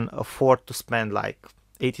where you can afford to spend like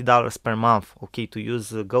 $80 per month, okay, to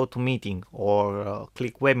use GoToMeeting or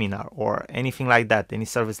ClickWebinar or anything like that, any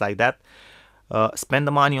service like that, spend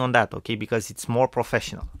the money on that, okay, because it's more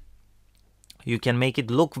professional. You can make it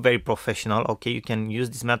look very professional, okay. You can use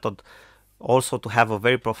this method also to have a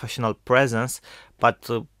very professional presence, but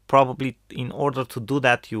probably in order to do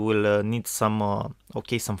that, you will need some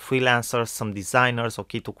some freelancers, some designers,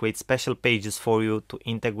 okay, to create special pages for you, to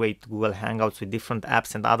integrate Google Hangouts with different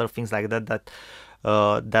apps and other things like that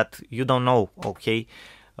that you don't know, okay,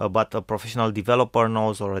 but a professional developer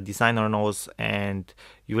knows or a designer knows, and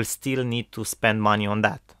you will still need to spend money on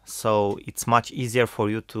that. So it's much easier for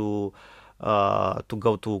you to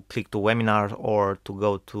go to Click2Webinar or to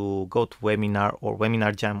go to GoToWebinar or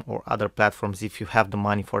Webinar Jam or other platforms if you have the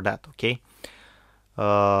money for that, okay.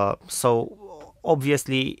 So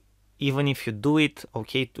obviously, even if you do it,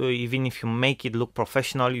 okay, even if you make it look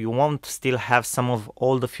professional, you won't still have some of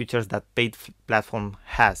all the features that paid platform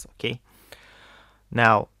has, okay.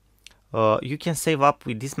 Now, you can save up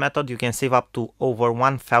with this method. You can save up to over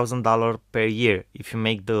 $1,000 per year if you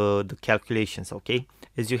make the calculations, okay.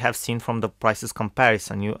 As you have seen from the prices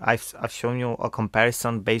comparison, I've shown you a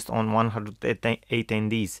comparison based on 100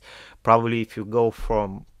 attendees. Probably if you go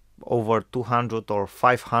from over 200 or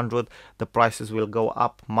 500, the prices will go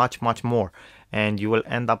up much more, and you will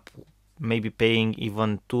end up maybe paying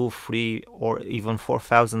even $2,000, $3,000 or even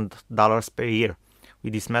 $4,000 per year.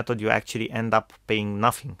 With this method, you actually end up paying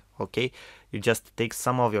nothing, okay. You just take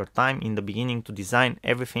some of your time in the beginning to design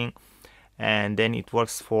everything, and then it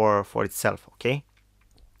works for itself, okay.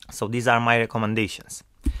 So these are my recommendations.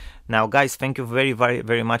 Now guys, thank you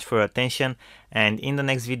very much for your attention, and in the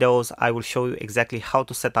next videos I will show you exactly how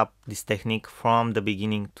to set up this technique from the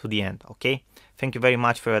beginning to the end, okay. Thank you very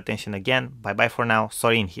much for your attention again. Bye bye for now.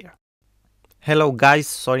 Sorin here. Hello guys,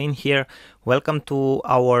 Sorin here. Welcome to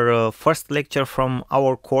our first lecture from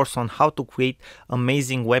our course on how to create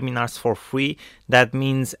amazing webinars for free. That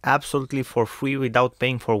means absolutely for free, without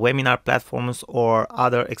paying for webinar platforms or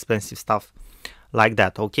other expensive stuff like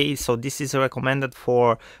that, okay. So this is recommended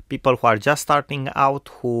for people who are just starting out,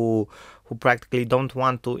 who practically don't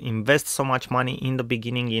want to invest so much money in the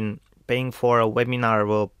beginning in paying for a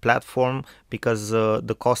webinar platform, because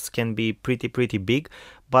the costs can be pretty big,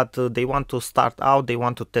 but they want to start out, they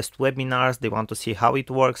want to test webinars, they want to see how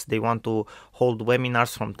it works, they want to hold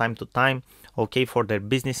webinars from time to time, okay, for their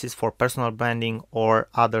businesses, for personal branding or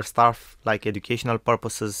other stuff like educational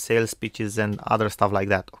purposes, sales pitches and other stuff like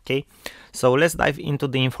that, okay. So let's dive into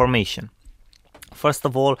the information. First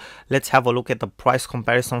of all, let's have a look at the price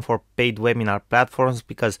comparison for paid webinar platforms,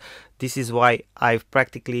 because this is why I've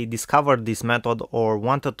practically discovered this method, or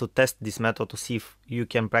wanted to test this method to see if you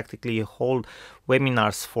can practically hold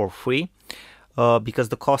webinars for free. because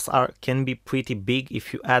the costs can be pretty big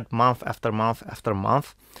if you add month after month after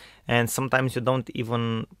month, and sometimes you don't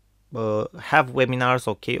even have webinars,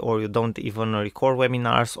 okay, or you don't even record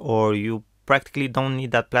webinars, or you practically don't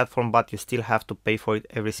need that platform, but you still have to pay for it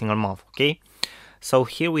every single month, okay? So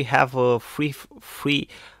here we have three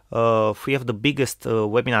of the biggest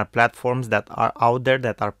webinar platforms that are out there,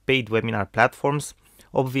 that are paid webinar platforms.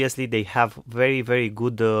 Obviously, they have very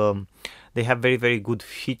good very good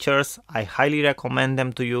features. I highly recommend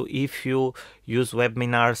them to you if you use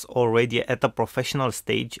webinars already at a professional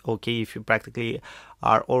stage, okay, if you practically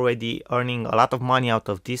are already earning a lot of money out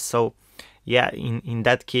of this. So yeah, in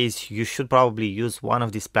that case you should probably use one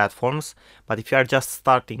of these platforms. But if you are just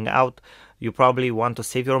starting out, you probably want to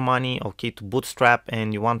save your money, okay, to bootstrap,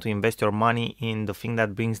 and you want to invest your money in the thing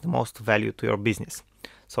that brings the most value to your business.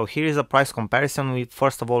 So here is a price comparison.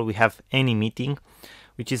 First of all, we have AnyMeeting,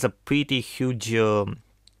 which is a pretty huge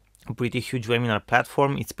webinar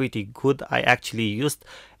platform. It's pretty good. I actually used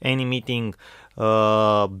AnyMeeting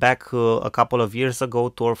back a couple of years ago,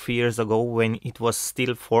 2 or 3 years ago, when it was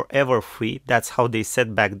still forever free. That's how they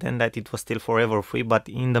said back then, that it was still forever free, but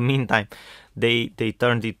in the meantime they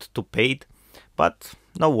turned it to paid. But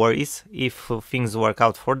no worries, if things work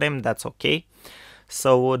out for them, that's okay.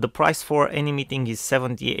 So the price for AnyMeeting is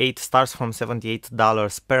starts from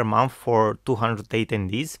 $78 per month for 200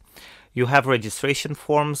 attendees. You have registration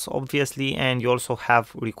forms, obviously, and you also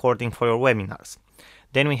have recording for your webinars.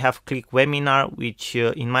 Then we have Click Webinar, which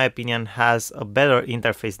in my opinion has a better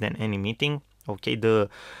interface than AnyMeeting. Okay,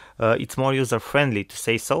 it's more user-friendly, to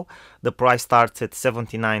say so. The price starts at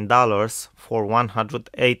 $79 for 100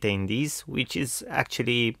 attendees, which is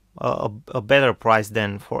actually a better price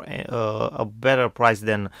than for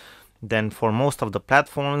most of the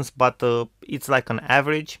platforms, but it's like an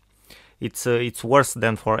average. It's worse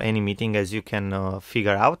than for AnyMeeting, as you can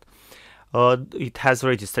figure out. It has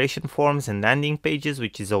registration forms and landing pages,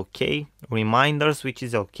 which is okay, reminders, which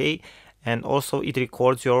is okay, and also it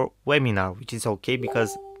records your webinar, which is okay,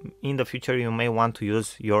 because in the future you may want to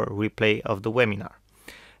use your replay of the webinar.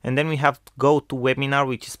 And then we have GoToWebinar,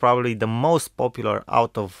 which is probably the most popular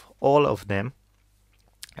out of all of them,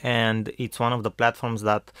 and it's one of the platforms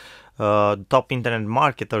that top internet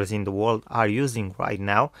marketers in the world are using right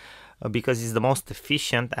now, because it's the most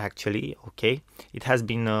efficient, actually. Okay, it has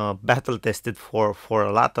been battle tested for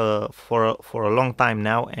a long time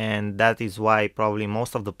now, and that is why probably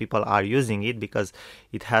most of the people are using it, because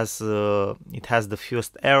it has the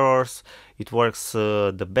fewest errors, it works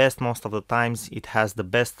the best most of the times, it has the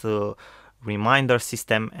best reminder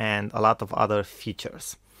system, and a lot of other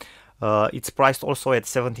features. It's priced also at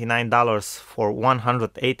 $79 for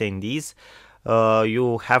 100 attendees.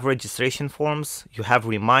 You have registration forms, you have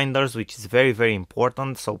reminders, which is very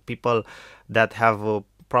important. So people that have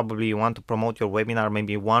probably want to promote your webinar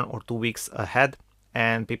maybe 1 or 2 weeks ahead,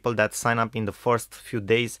 and people that sign up in the first few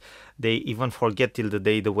days, they even forget till the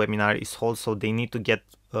day the webinar is held, so they need to get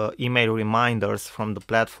email reminders from the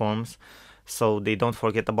platforms, so they don't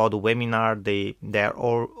forget about the webinar. They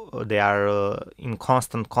are in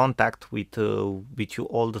constant contact with you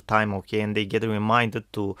all the time, okay, and they get reminded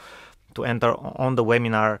to enter on the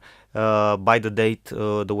webinar by the date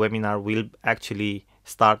the webinar will actually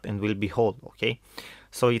start and will be held, okay.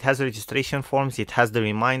 So it has registration forms, it has the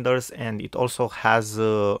reminders, and it also has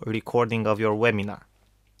recording of your webinar.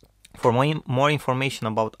 For more information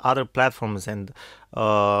about other platforms and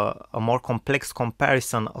a more complex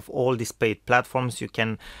comparison of all these paid platforms, you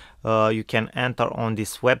can enter on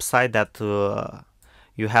this website that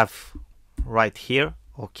you have right here,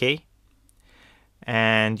 okay,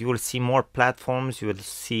 and you will see more platforms, you will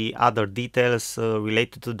see other details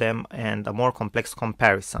related to them, and a more complex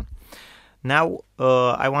comparison. Now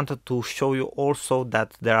I wanted to show you also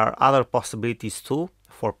that there are other possibilities too.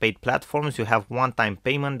 For paid platforms, you have one-time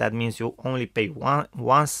payment. That means you only pay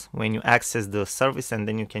once when you access the service, and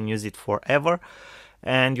then you can use it forever.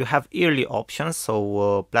 And you have yearly options,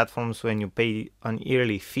 so platforms when you pay an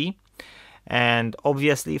yearly fee. And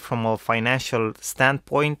obviously, from a financial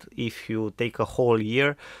standpoint, if you take a whole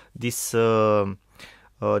year, these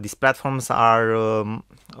platforms are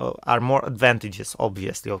more advantageous,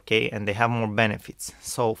 obviously, okay, and they have more benefits.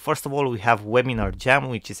 So first of all, we have Webinar Jam,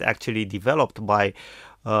 which is actually developed by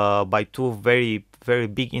two very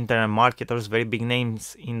big internet marketers, very big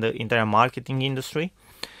names in the internet marketing industry.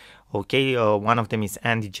 Okay, one of them is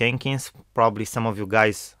Andy Jenkins. Probably some of you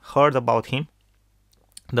guys heard about him.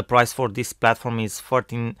 The price for this platform is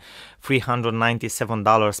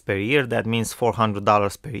 $397 per year. That means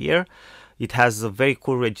 $400 per year. It has a very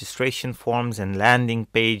cool registration forms and landing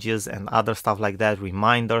pages and other stuff like that,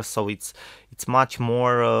 reminders. So it's much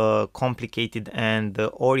more complicated and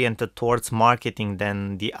oriented towards marketing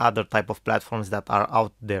than the other type of platforms that are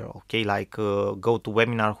out there. Okay, like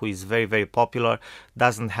GoToWebinar, who is very popular,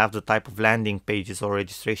 doesn't have the type of landing pages or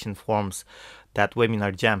registration forms that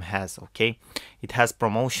Webinar Jam has. Okay, it has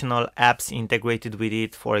promotional apps integrated with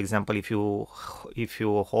it. For example, if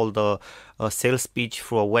you hold a sales pitch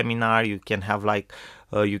through a webinar, you can have like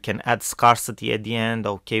you can add scarcity at the end,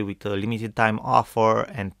 okay, with a limited time offer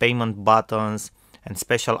and payment buttons and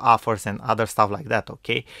special offers and other stuff like that.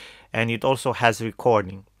 Okay, and it also has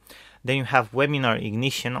recording. Then you have Webinar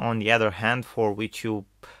Ignition on the other hand, for which you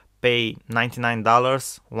pay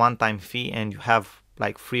 $99 one-time fee, and you have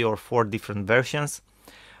like 3 or 4 different versions.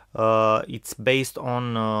 It's based on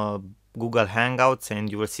Google Hangouts,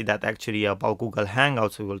 and you will see that actually about Google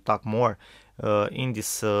Hangouts we will talk more in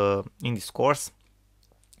this course.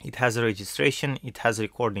 It has a registration, it has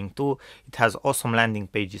recording too, it has awesome landing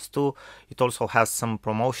pages too. It also has some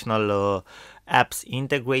promotional apps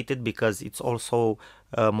integrated because it's also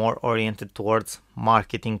more oriented towards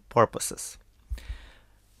marketing purposes.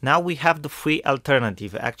 Now we have the free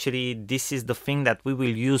alternative. Actually, this is the thing that we will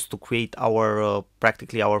use to create our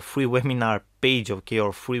practically our free webinar page, okay,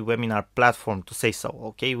 or free webinar platform, to say so.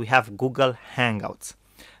 Okay, we have Google Hangouts.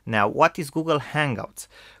 Now, what is Google Hangouts?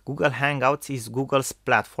 Google Hangouts is Google's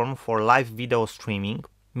platform for live video streaming,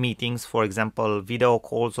 meetings, for example, video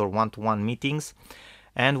calls or one-to-one meetings,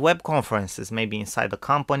 and web conferences, maybe inside a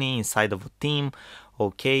company, inside of a team,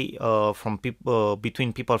 okay, from people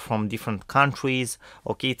between people from different countries.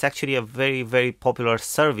 Okay, it's actually a very popular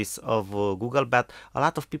service of Google, but a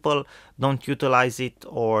lot of people don't utilize it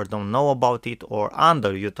or don't know about it or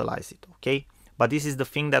underutilize it. Okay, but this is the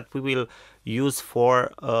thing that we will use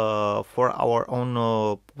for our own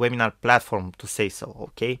webinar platform, to say so.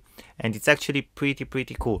 Okay, and it's actually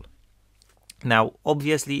pretty cool. Now,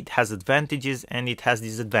 obviously, it has advantages and it has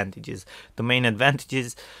disadvantages. The main advantage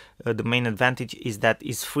is that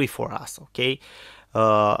it's free for us. Okay.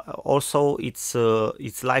 Also, it's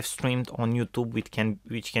live streamed on YouTube, which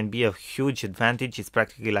can be a huge advantage. It's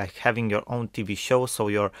practically like having your own TV show. So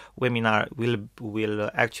your webinar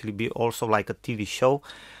will actually be also like a TV show.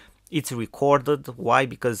 It's recorded. Why?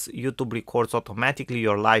 Because YouTube records automatically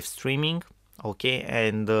your live streaming. Okay,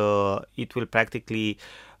 and it will practically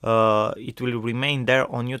it will remain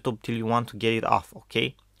there on YouTube till you want to get it off.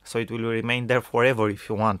 Okay, so it will remain there forever if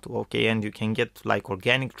you want to. Okay, and you can get like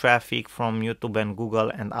organic traffic from YouTube and Google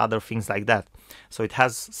and other things like that. So it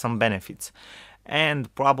has some benefits.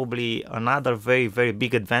 And probably another very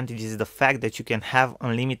big advantage is the fact that you can have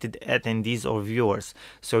unlimited attendees or viewers.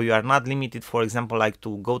 So you are not limited, for example, like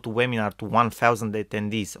to GoToWebinar to 1,000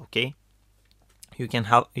 attendees. Okay, you can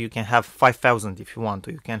have 5,000 if you want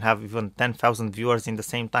to. You can have even 10,000 viewers in the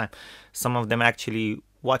same time. Some of them actually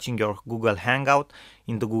watching your Google Hangout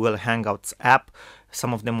in the Google Hangouts app.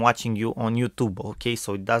 Some of them watching you on YouTube. Okay,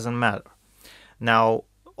 so it doesn't matter. Now,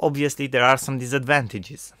 obviously, there are some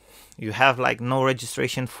disadvantages. You have like no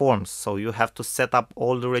registration forms, so you have to set up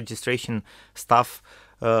all the registration stuff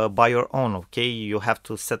by your own. Okay, you have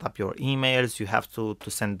to set up your emails, you have to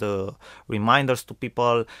send the reminders to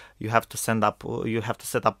people, you have to set up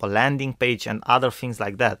a landing page and other things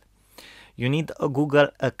like that. You need a Google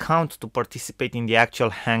account to participate in the actual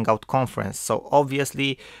Hangout conference. So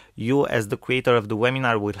obviously, you as the creator of the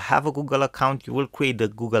webinar will have a Google account. You will create the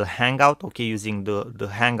Google Hangout, okay, using the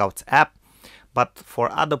Hangouts app. But for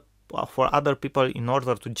other people, in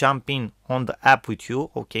order to jump in on the app with you,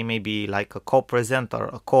 okay, maybe like a co-presenter,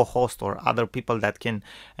 a co-host, or other people that can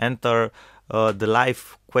enter the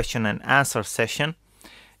live question and answer session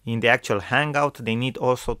in the actual Hangout, they need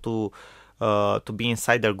also to be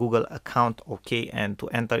inside their Google account, okay, and to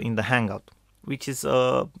enter in the Hangout, which is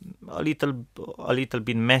a little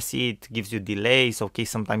bit messy. It gives you delays, okay,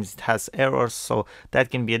 sometimes it has errors, so that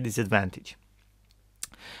can be a disadvantage.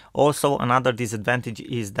 Also, another disadvantage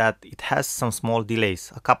is that it has some small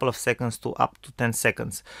delays, a couple of seconds to up to 10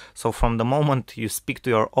 seconds. So from the moment you speak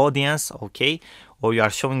to your audience, okay, or you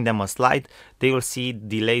are showing them a slide, they will see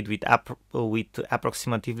delayed with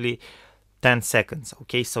approximately 10 seconds.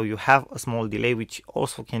 Okay, so you have a small delay, which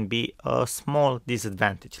also can be a small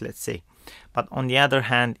disadvantage, let's say. But on the other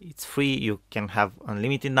hand, it's free. You can have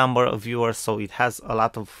unlimited number of viewers, so it has a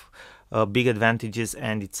lot of big advantages,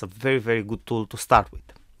 and it's a very good tool to start with.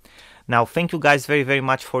 Now, thank you guys very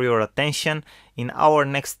much for your attention. In our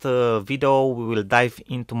next video, we will dive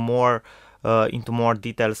into more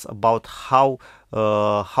details about how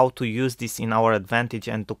to use this in our advantage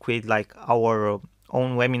and to create like our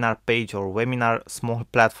own webinar page or webinar small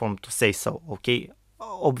platform to say so. Okay,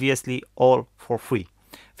 obviously all for free.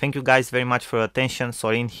 Thank you guys very much for your attention.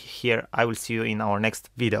 Sorin here. I will see you in our next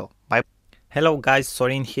video. Bye. Hello guys,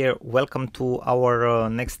 Sorin here. Welcome to our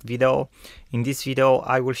next video. In this video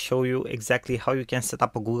I will show you exactly how you can set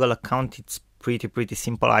up a Google account. It's pretty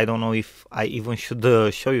simple. I don't know if I even should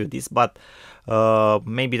show you this, but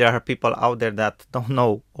maybe there are people out there that don't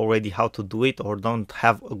know already how to do it or don't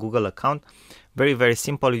have a Google account. Very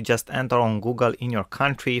simple. You just enter on Google in your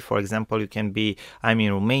country. For example, you can be, I'm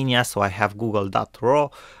in Romania, so I have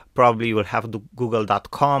google.ro. Probably you will have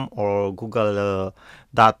google.com or google.fr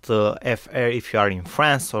if you are in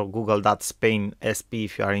France, or google.spain sp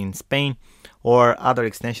if you are in Spain, or other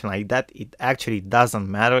extension like that. It actually doesn't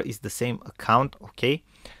matter. It's the same account. Okay,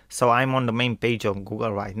 so I'm on the main page of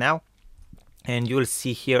Google right now, and you will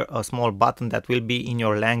see here a small button that will be in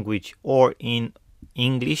your language or in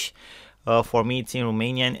English. For me it's in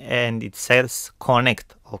Romanian, and it says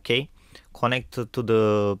connect. Okay, connect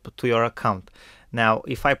to your account. Now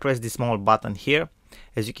if I press this small button here,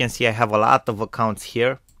 as you can see I have a lot of accounts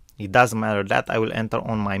here. It doesn't matter that. I will enter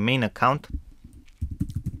on my main account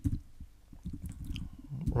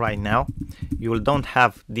right now. You don't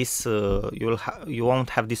have this you won't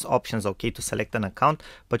have these options, okay, to select an account,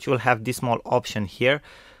 but you will have this small option here.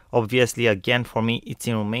 Obviously, again, for me it's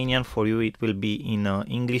in Romanian. For you it will be in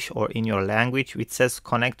English or in your language, which says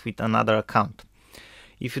connect with another account.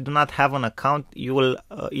 If you do not have an account, you will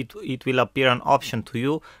it will appear an option to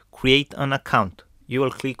you, create an account. You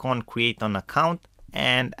will click on create an account,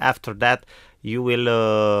 and after that you will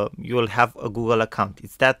have a Google account.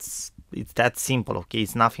 It's that simple. Okay,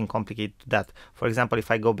 it's nothing complicated to that. For example,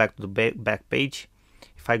 if I go back to the back page,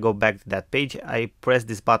 if I go back to that page, I press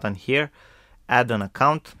this button here, add an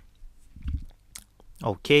account.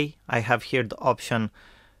 Okay, I have here the option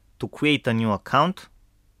to create a new account.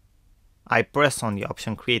 I press on the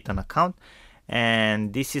option create an account,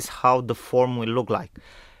 and this is how the form will look like.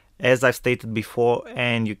 As I've stated before,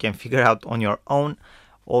 and you can figure out on your own,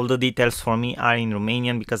 all the details for me are in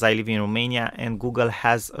Romanian because I live in Romania, and Google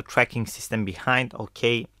has a tracking system behind.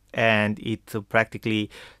 Okay, and it practically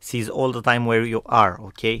sees all the time where you are.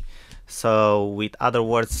 Okay, so with other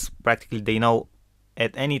words, practically they know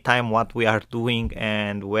at any time what we are doing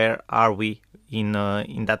and where are we in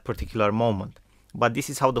that particular moment. But this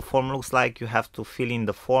is how the form looks like. You have to fill in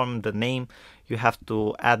the form, the name, you have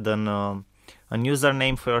to add a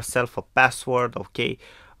username for yourself, a password, okay,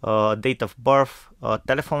 date of birth,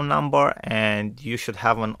 telephone number, and you should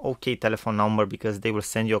have an okay telephone number because they will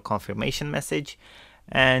send you a confirmation message,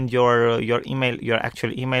 and your email, your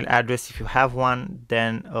actual email address if you have one,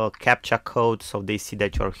 then a captcha code so they see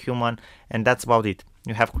that you're human, and that's about it.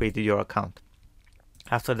 You have created your account.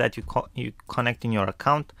 After that you connect in your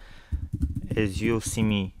account, as you see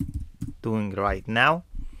me doing right now,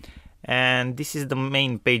 and this is the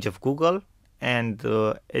main page of Google. And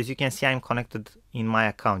as you can see, I'm connected in my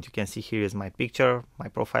account. You can see here is my picture, my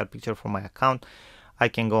profile picture for my account. I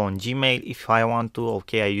can go on Gmail if I want to.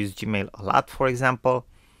 Okay, I use Gmail a lot, for example.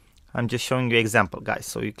 I'm just showing you example, guys,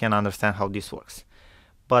 so you can understand how this works.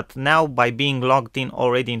 But now, by being logged in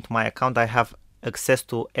already into my account, I have access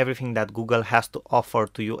to everything that Google has to offer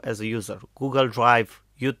to you as a user. Google Drive,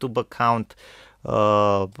 YouTube account,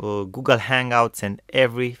 Google Hangouts, and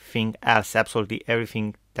everything else, absolutely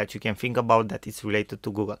everything that you can think about that is related to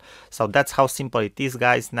Google. So that's how simple it is,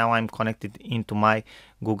 guys. Now I'm connected into my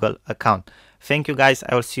Google account. Thank you, guys.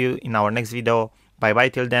 I will see you in our next video. Bye bye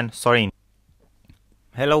till then. Sorin.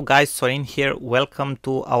 Hello guys, Sorin here. Welcome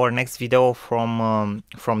to our next video from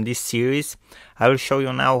this series. I will show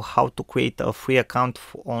you now how to create a free account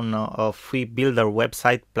on a free builder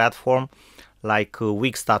website platform like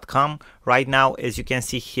wix.com. Right now, as you can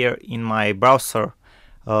see here in my browser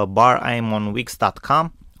bar, I am on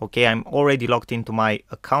wix.com. Okay, I'm already logged into my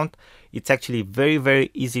account. It's actually very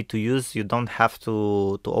easy to use. You don't have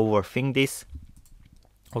to overthink this.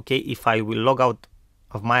 Okay, if I will log out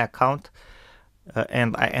of my account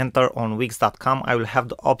and I enter on wix.com, I will have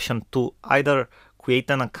the option to either create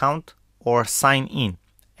an account or sign in.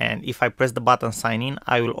 And if I press the button sign in,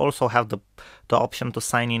 I will also have the option to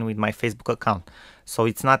sign in with my Facebook account. So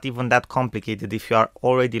it's not even that complicated. If you are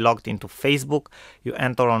already logged into Facebook, you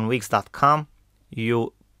enter on wix.com,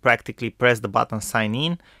 you practically press the button sign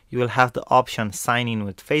in, you will have the option sign in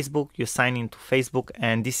with Facebook, you sign into Facebook,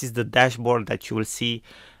 and this is the dashboard that you will see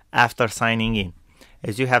after signing in.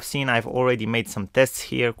 As you have seen, I've already made some tests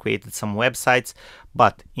here, created some websites,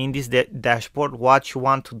 but in this dashboard, what you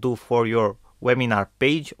want to do for your webinar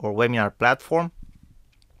page or webinar platform,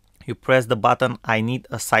 you press the button I need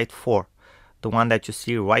a site for, the one that you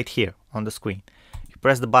see right here on the screen.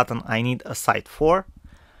 press the button I need a site for,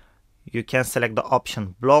 you can select the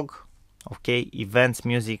option blog, okay, events,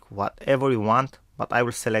 music, whatever you want, but I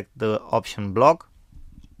will select the option blog,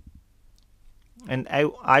 and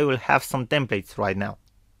I will have some templates right now,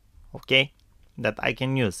 okay, that I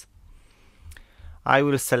can use. I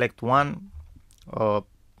will select one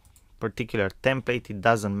particular template, it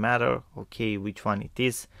doesn't matter, okay, which one it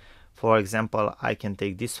is. For example, I can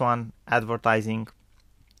take this one, advertising.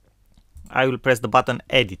 I will press the button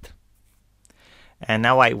edit, and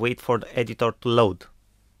now I wait for the editor to load,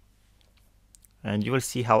 and you will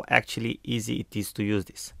see how actually easy it is to use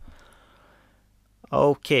this.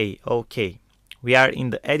 Okay, we are in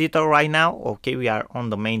the editor right now, okay, we are on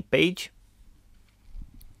the main page,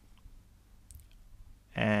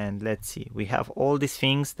 and let's see, we have all these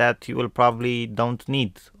things that you will probably don't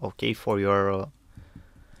need, okay, for your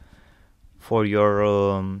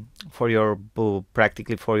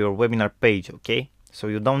practically for your webinar page, okay. So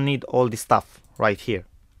you don't need all this stuff right here.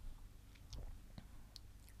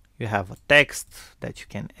 You have a text that you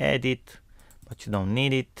can edit, but you don't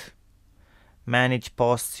need it. Manage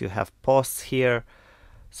posts, you have posts here,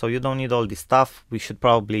 so you don't need all this stuff. We should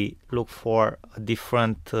probably look for a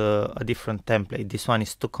different template. This one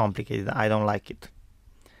is too complicated, I don't like it.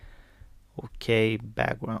 Okay,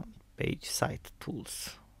 background page, site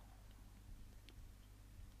tools.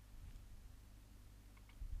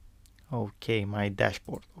 Okay, my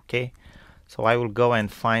dashboard. Okay, so I will go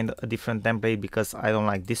and find a different template because I don't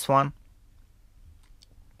like this one.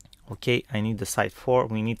 Okay, I need the site for,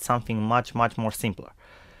 we need something much more simpler,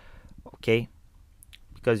 okay,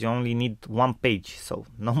 because you only need one page, so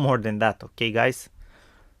no more than that, okay guys.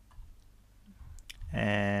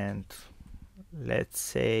 And let's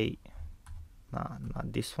say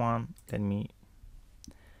not this one,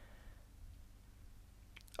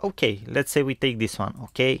 okay, let's say we take this one,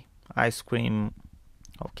 okay, ice cream,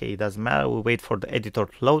 okay, it doesn't matter, we wait for the editor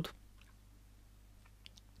to load,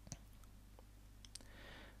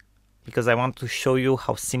 because I want to show you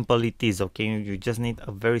how simple it is, okay. You just need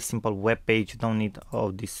a very simple web page, you don't need,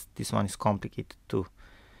 oh, this one is complicated too,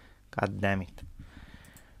 god damn it.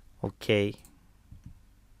 Okay,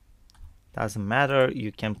 doesn't matter,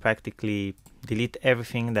 you can practically delete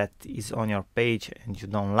everything that is on your page and you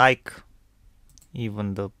don't like,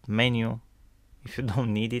 even the menu if you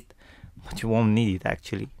don't need it, but you won't need it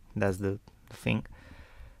actually, that's the thing.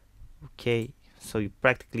 Okay, so you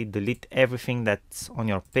practically delete everything that's on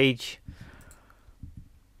your page.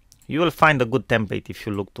 You will find a good template if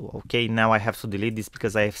you look to. Okay, now I have to delete this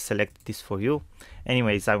because I have selected this for you.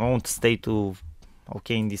 Anyways, I won't stay to,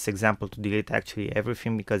 okay, in this example to delete actually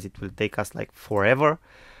everything because it will take us like forever.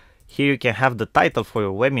 Here you can have the title for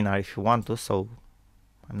your webinar if you want to, so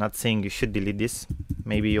I'm not saying you should delete this.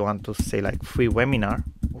 Maybe you want to say like free webinar,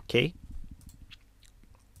 okay.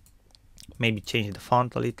 Maybe change the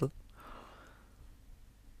font a little.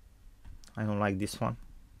 I don't like this one.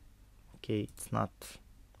 Okay, it's not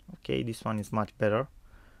okay. This one is much better.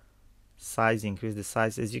 Size, increase the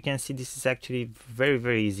size. As you can see, this is actually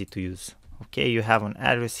very easy to use. Okay, you have an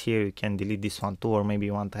address here, you can delete this one too, or maybe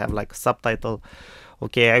you want to have like a subtitle.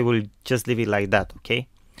 Okay, I will just leave it like that. Okay,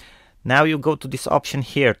 now you go to this option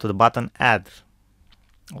here, to the button add.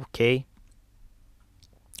 Okay,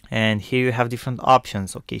 and here you have different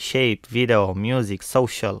options. Okay, shape, video, music,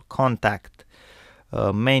 social, contact,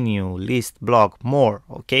 menu, list, blog, more.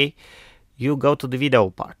 Okay, you go to the video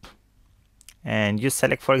part and you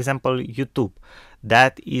select, for example, YouTube.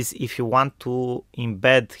 That is if you want to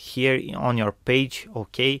embed here on your page,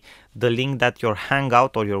 okay, the link that your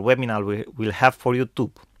hangout or your webinar will have for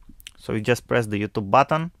YouTube. So you just press the YouTube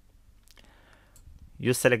button,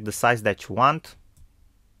 you select the size that you want,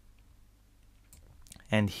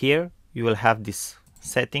 and here you will have these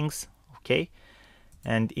settings. Okay,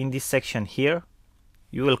 and in this section here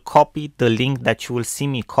you will copy the link that you will see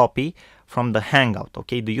me copy from the hangout.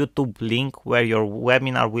 Okay, the YouTube link where your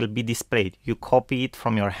webinar will be displayed, you copy it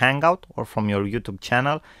from your hangout or from your YouTube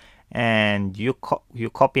channel, and you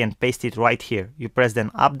copy and paste it right here. You press then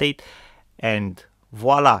update, and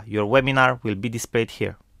voila, your webinar will be displayed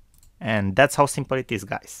here. And that's how simple it is,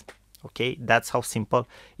 guys. Okay, that's how simple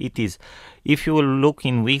it is. If you will look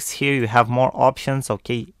in Wix, here you have more options.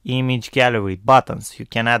 Okay, image gallery, buttons. You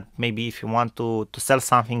can add, maybe if you want to sell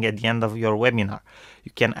something at the end of your webinar, you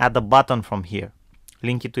can add a button from here,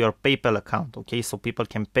 link it to your PayPal account, okay, so people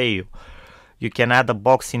can pay you. You can add a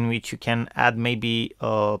box in which you can add maybe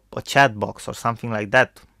a chat box or something like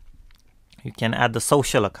that. You can add a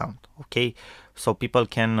social account, okay, so people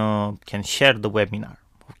can share the webinar,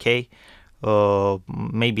 okay,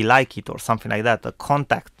 maybe like it or something like that. A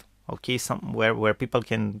contact, okay, somewhere where people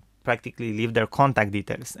can practically leave their contact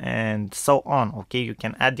details and so on. Okay, you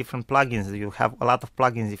can add different plugins. You have a lot of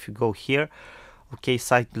plugins. If you go here, okay,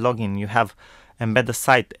 site login, you have embed the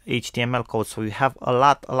site HTML code. So you have a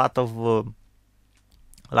lot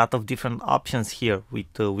of different options here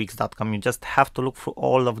with Wix.com. You just have to look through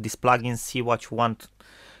all of these plugins, see what you want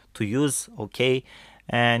to use, okay,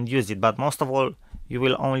 and use it. But most of all, you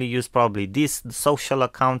will only use probably this, the social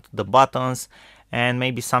account, the buttons, and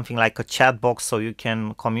maybe something like a chat box, so you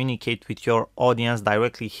can communicate with your audience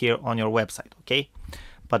directly here on your website, okay.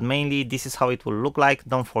 But mainly this is how it will look like.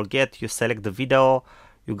 Don't forget, you select the video,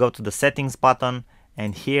 you go to the settings button,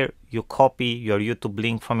 and here you copy your YouTube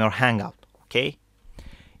link from your Hangout, okay.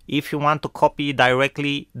 If you want to copy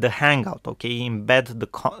directly the Hangout, okay, embed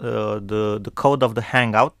the code of the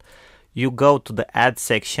Hangout, you go to the add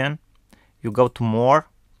section, you go to more,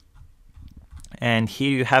 and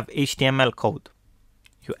here you have HTML code.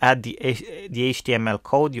 You add the HTML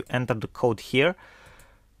code, you enter the code here,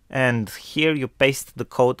 and here you paste the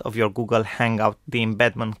code of your Google Hangout, the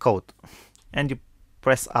embedment code, and you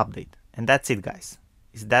press update, and that's it, guys.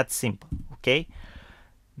 It's that simple, okay.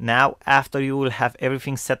 Now, after you will have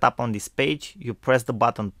everything set up on this page, you press the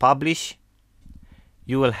button publish.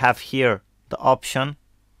 You will have here the option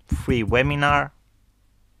free webinar,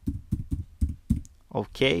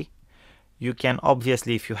 okay. You can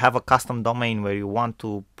obviously, if you have a custom domain where you want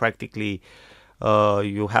to practically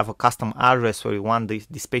you have a custom address where you want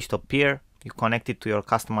this page to appear, you connect it to your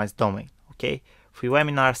customized domain, okay. Free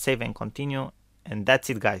webinar, save and continue, and that's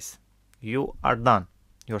it, guys. You are done.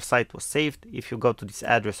 Your site was saved. If you go to this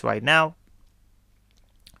address right now,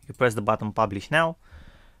 you press the button publish now,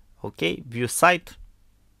 okay, view site.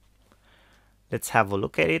 Let's have a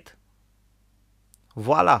look at it.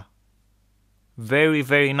 Voila,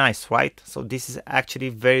 very nice, right? So this is actually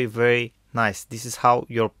very nice. This is how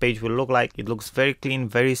your page will look like. It looks very clean,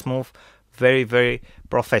 very smooth, very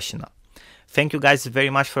professional. Thank you guys very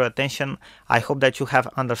much for your attention. I hope that you have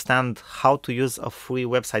understand how to use a free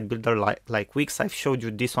website builder like Wix. I've showed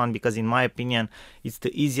you this one because in my opinion it's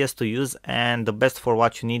the easiest to use and the best for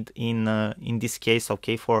what you need in this case,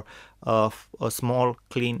 okay, for a simple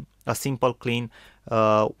clean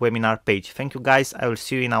webinar page. Thank you guys. I will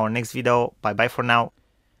see you in our next video. Bye bye for now.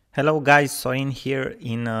 Hello guys, so in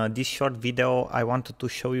this short video I wanted to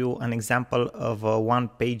show you an example of a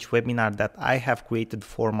one-page webinar that I have created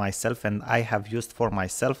for myself and I have used for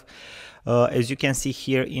myself. As you can see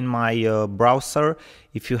here in my browser,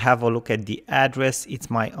 if you have a look at the address, it's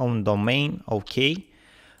my own domain, okay,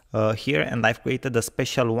 here, and I've created a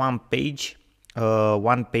special one-page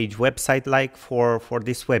website like for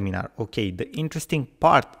this webinar. Okay, the interesting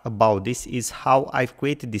part about this is how I've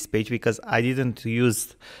created this page, because I didn't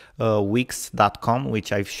use Wix.com,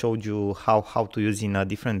 which I've showed you how to use in a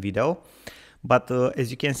different video. But as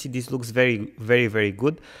you can see, this looks very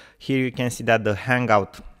good. Here you can see that the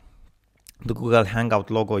Google Hangout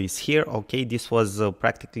logo is here. Okay, this was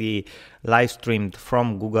practically live streamed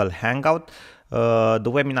from Google Hangout. The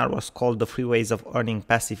webinar was called The Free Ways of Earning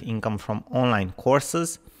Passive Income from Online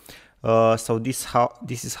Courses. So this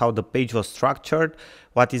is how the page was structured.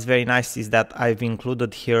 What is very nice is that I've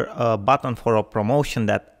included here a button for a promotion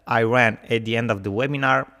that I ran at the end of the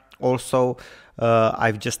webinar. Also,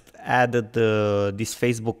 I've just added this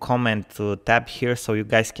Facebook comment tab here, so you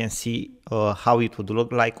guys can see how it would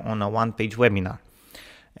look like on a one-page webinar.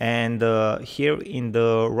 And here in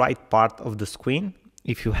the right part of the screen,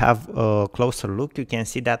 if you have a closer look, you can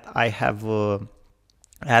see that I have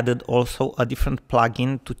added also a different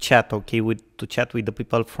plugin to chat, okay, to chat with the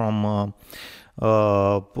people from the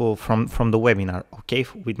webinar, okay,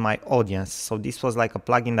 with my audience. So this was like a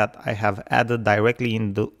plugin that I have added directly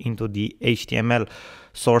into the HTML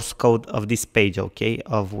source code of this page, okay,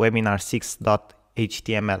 of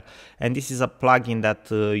webinar6.html. And this is a plugin that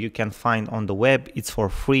you can find on the web. It's for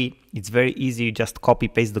free. It's very easy. You just copy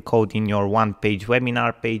paste the code in your one-page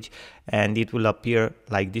webinar page and it will appear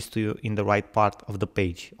like this to you in the right part of the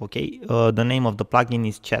page, okay. The name of the plugin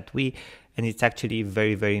is ChatWe, and it's actually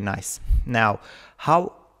very nice. Now,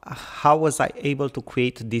 how was I able to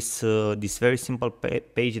create this very simple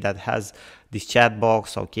page that has this chat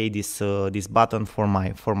box, okay, this button for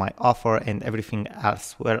my offer and everything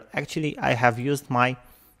else? Well, actually I have used my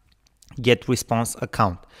GetResponse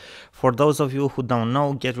account. For those of you who don't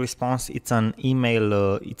know, GetResponse, it's an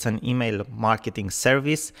email marketing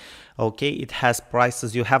service, okay. It has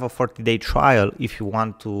prices. You have a 40-day trial if you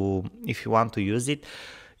want to use it.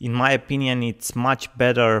 in my opinion, it's much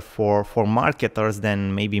better for marketers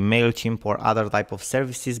than maybe MailChimp or other type of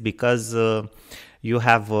services, because you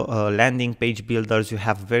have landing page builders, you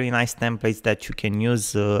have very nice templates that you can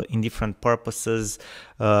use in different purposes,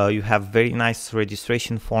 you have very nice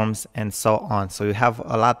registration forms and so on. So you have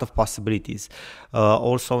a lot of possibilities.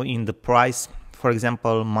 Also in the price, for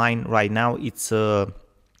example, mine right now, it's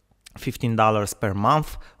 $15 per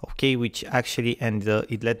month, okay, which actually, and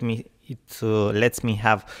it lets me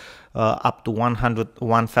have up to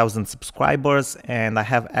 1,000 subscribers, and I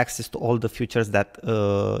have access to all the features that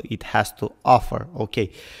it has to offer. Okay,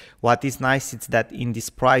 what is nice is that in this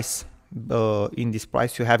price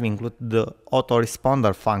you have included the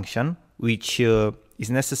autoresponder function, which is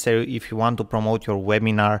necessary if you want to promote your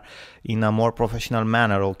webinar in a more professional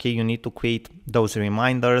manner. Okay, you need to create those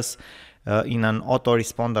reminders in an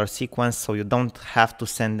autoresponder sequence, so you don't have to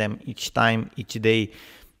send them each day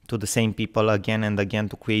to the same people again and again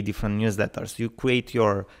to create different newsletters. You create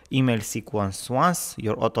your email sequence once,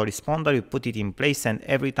 your autoresponder, you put it in place, and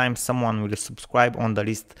every time someone will subscribe on the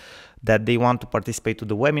list that they want to participate to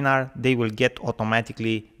the webinar, they will get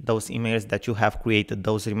automatically those emails that you have created,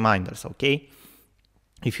 those reminders. Okay,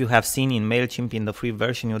 if you have seen in MailChimp, in the free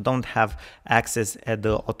version, you don't have access at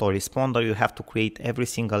the autoresponder. You have to create every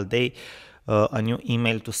single day a new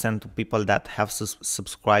email to send to people that have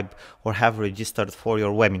subscribed or have registered for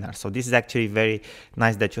your webinar. So this is actually very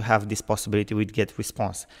nice that you have this possibility with Get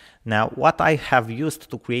Response. Now, what I have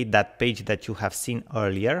used to create that page that you have seen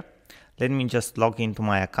earlier, let me just log into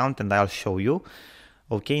my account and I'll show you.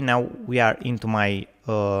 Okay, now we are into my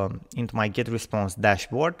Get Response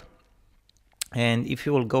dashboard. And if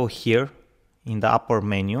you will go here in the upper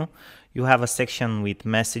menu, you have a section with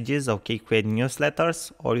messages, okay, create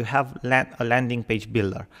newsletters, or you have a landing page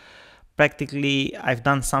builder. Practically, I've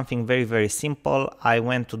done something very, very simple. I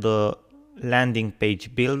went to the landing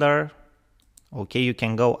page builder. Okay, you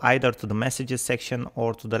can go either to the messages section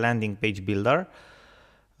or to the landing page builder.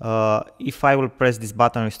 If I will press this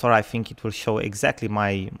button restore, I think it will show exactly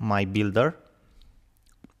my builder,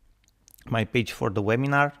 my page for the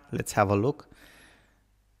webinar. Let's have a look.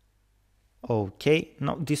 Okay,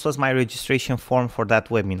 no, this was my registration form for that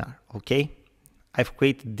webinar. Okay, I've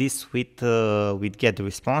created this with Get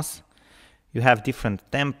Response. You have different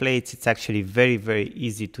templates. It's actually very, very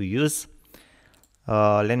easy to use.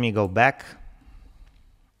 Let me go back.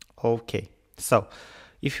 Okay, so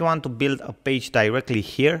if you want to build a page directly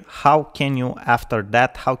here, how can you, after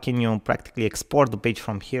that, how can you practically export the page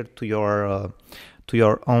from here to your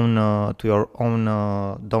own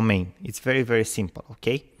domain? It's very, very simple.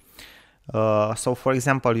 Okay. So for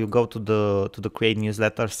example, you go to the create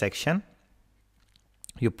newsletter section,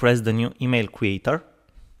 you press the new email creator.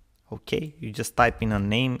 Okay, you just type in a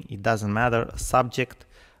name, it doesn't matter, a subject.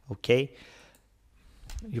 Okay,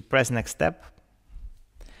 you press next step,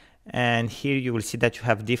 and here you will see that you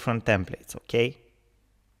have different templates, okay,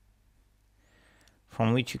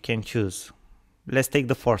 from which you can choose. Let's take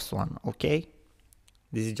the first one. Okay,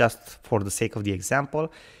 this is just for the sake of the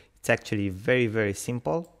example. It's actually very, very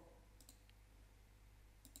simple.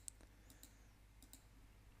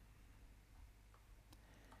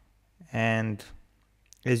 And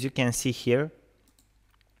as you can see here,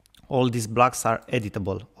 all these blocks are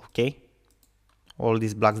editable. Okay, all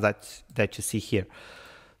these blocks that you see here.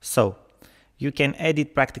 So you can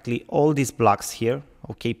edit practically all these blocks here.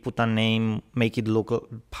 Okay, put a name, make it look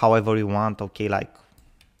however you want. Okay, like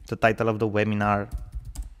the title of the webinar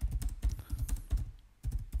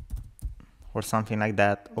or something like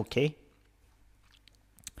that. Okay,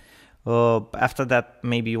 after that,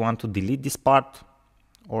 maybe you want to delete this part,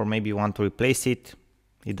 or maybe you want to replace it.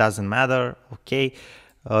 It doesn't matter. Okay,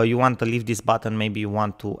 you want to leave this button. Maybe you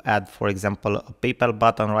want to add, for example, a PayPal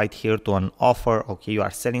button right here to an offer. Okay, you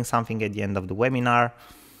are selling something at the end of the webinar.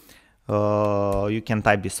 You can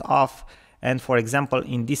type this off. And for example,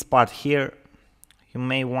 in this part here, you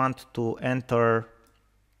may want to enter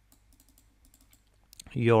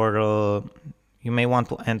your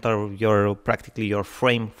practically your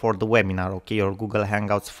frame for the webinar. Okay, your Google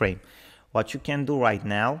Hangouts frame. What you can do right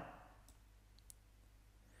now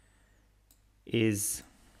is,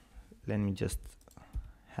 let me just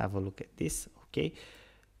have a look at this. Okay,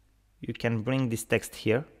 you can bring this text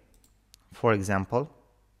here, for example.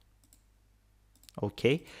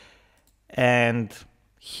 Okay, and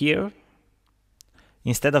here,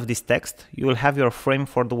 instead of this text, you will have your frame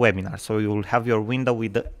for the webinar. So you will have your window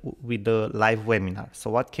with the live webinar. So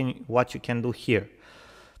what you can do here?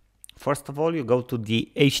 First of all, you go to the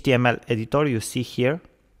HTML editor. You see here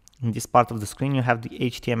in this part of the screen, you have the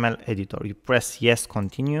HTML editor. You press yes,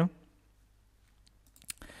 continue.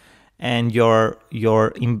 and your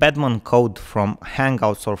embedment code from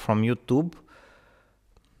Hangouts or from YouTube,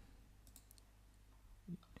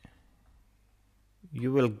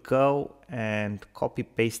 you will go and copy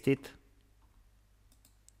paste it.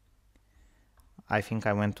 I think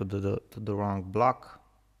I went to the wrong block.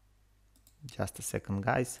 Just a second,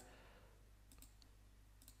 guys.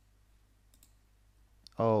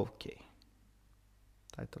 Okay.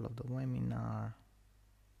 Title of the webinar.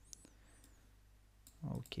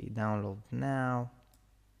 Okay, download now.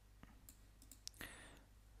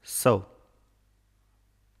 So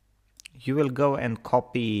you will go and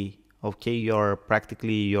copy, okay, your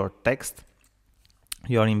text,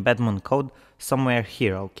 your embedment code somewhere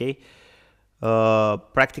here, okay.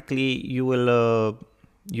 Practically you will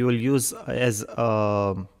use as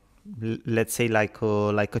let's say like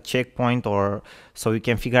a checkpoint, or so you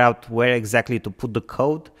can figure out where exactly to put the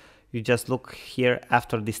code. You just look here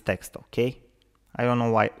after this text, okay. I don't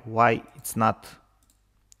know why it's not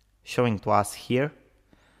showing to us here,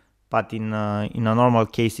 but in a normal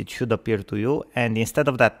case it should appear to you. And instead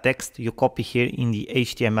of that text, you copy here in the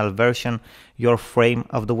HTML version your frame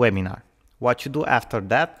of the webinar. What you do after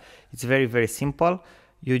that, it's very, very simple.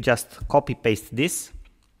 You just copy paste this.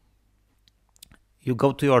 You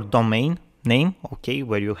go to your domain name, okay,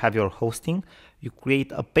 where you have your hosting. You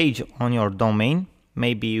create a page on your domain,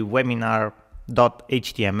 maybe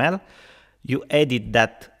webinar.html. You edit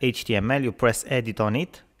that HTML, you press edit on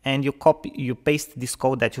it, and you paste this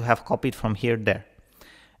code that you have copied from here there.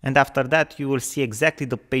 And after that, you will see exactly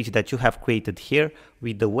the page that you have created here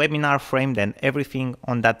with the webinar framed and everything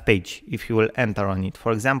on that page if you will enter on it.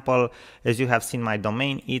 For example, as you have seen my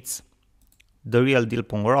domain, it's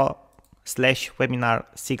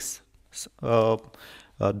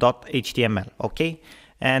therealdeal.ro/webinar6.html, okay?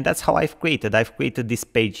 And that's how I've created this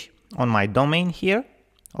page on my domain here,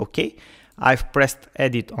 okay? I've pressed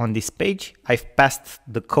edit on this page. I've passed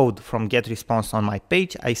the code from getResponse on my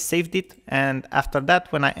page. I saved it. And after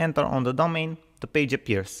that, when I enter on the domain, the page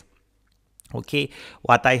appears. Okay.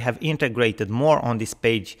 What I have integrated more on this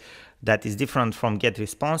page that is different from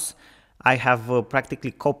getResponse, I have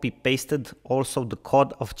practically copy pasted also the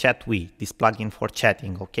code of ChatWe, this plugin for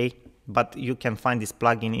chatting. Okay. But you can find this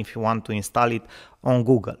plugin if you want to install it on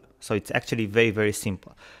Google. So it's actually very, very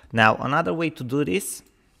simple. Now, another way to do this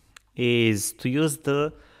is to use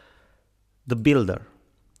the builder,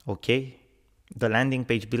 okay, the landing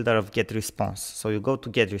page builder of getResponse. So you go to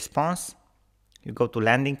getResponse, you go to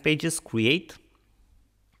landing pages, create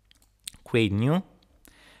new,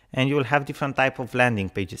 and you will have different type of landing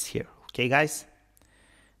pages here, okay, guys,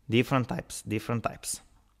 different types.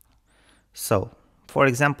 So for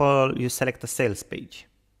example, you select a sales page,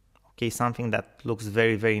 okay, something that looks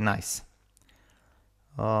very, very nice.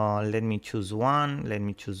 Let me choose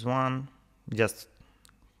one just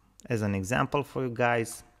as an example for you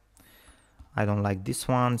guys. I don't like these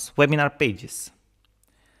ones. Webinar pages.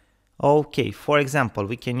 Okay, for example,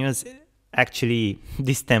 we can use actually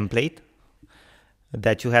this template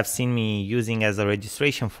that you have seen me using as a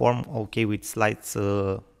registration form, okay, with slight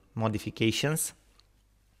modifications.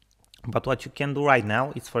 But what you can do right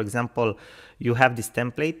now is, for example, you have this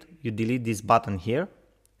template, you delete this button here,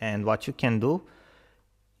 and what you can do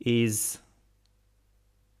is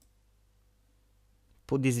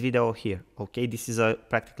put this video here, okay. This is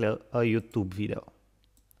practically a YouTube video,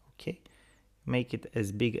 okay. Make it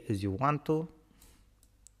as big as you want to,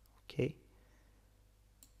 okay.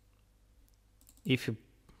 If you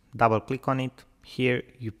double click on it here,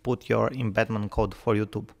 you put your embedment code for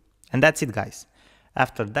YouTube, and that's it, guys.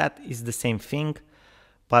 After that is the same thing,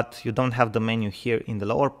 but you don't have the menu here in the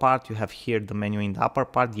lower part. You have here the menu in the upper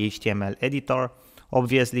part, the HTML editor.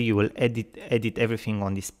 Obviously, you will edit everything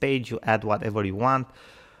on this page. You add whatever you want.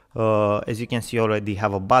 As you can see, you already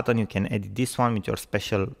have a button. You can edit this one with your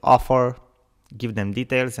special offer, give them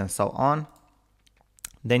details and so on.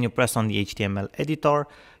 Then you press on the HTML editor.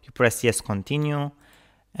 You press yes, continue,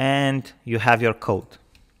 and you have your code.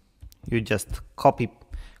 You just copy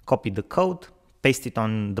the code, paste it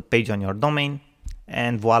on the page on your domain,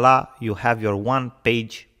 and voila, you have your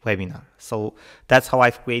one-page webinar. So that's how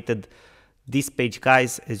I've created this page,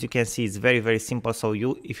 guys. As you can see, it's very, very simple. So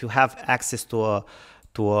if you have access to a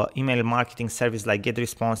email marketing service like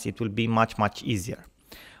getResponse, it will be much, much easier.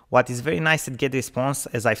 What is very nice at getResponse,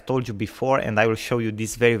 as I've told you before, and I will show you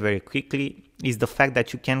this very, very quickly, is the fact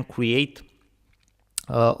that you can create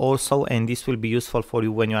also, and this will be useful for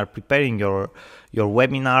you when you are preparing your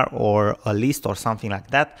webinar or a list or something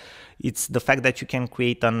like that. It's the fact that you can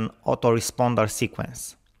create an autoresponder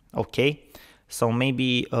sequence, okay? So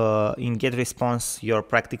maybe in GetResponse,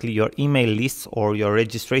 practically your email lists or your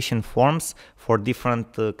registration forms for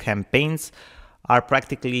different campaigns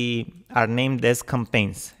are named as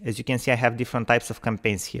campaigns. As you can see, I have different types of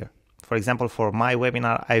campaigns here. For example, for my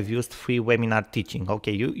webinar, I've used free webinar teaching.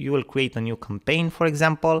 Okay, you will create a new campaign, for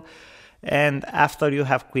example, and after you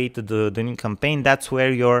have created the new campaign, that's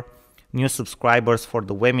where your new subscribers for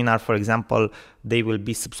the webinar, for example, they will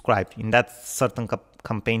be subscribed in that certain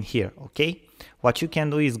campaign here. Okay, what you can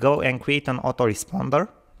do is go and create an autoresponder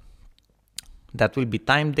that will be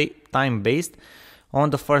time-based. On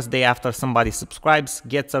the first day after somebody subscribes,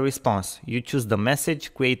 gets a response. You choose the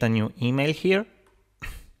message, create a new email here.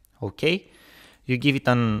 Okay, you give it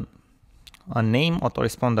a name,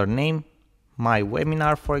 autoresponder name, my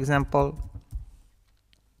webinar, for example.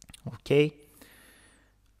 Okay,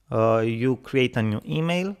 you create a new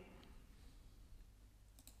email,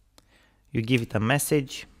 you give it a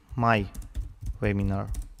message, my webinar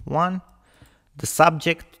 1, the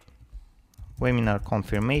subject, webinar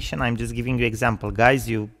confirmation. I'm just giving you example, guys.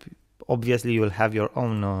 Obviously you will have your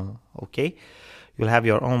own okay, you'll have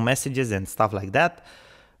your own messages and stuff like that.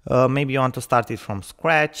 Maybe you want to start it from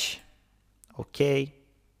scratch. Okay,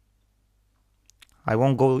 I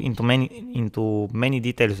won't go into many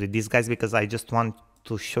details with these guys because I just want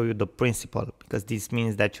to show you the principle, because this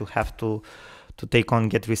means that you have to take on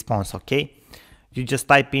GetResponse. Okay, you just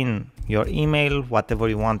type in your email, whatever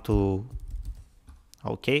you want to,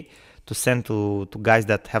 okay, to send to guys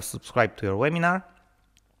that have subscribed to your webinar.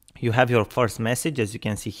 You have your first message, as you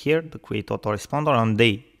can see here, the create autoresponder on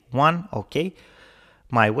day 1. Okay,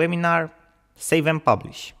 my webinar, save and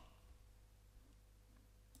publish.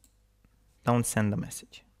 Don't send the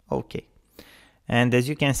message. Okay, and as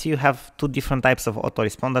you can see, you have two different types of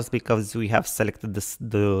autoresponders because we have selected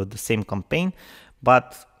the same campaign.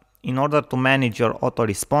 But in order to manage your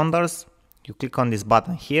autoresponders, you click on this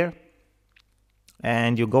button here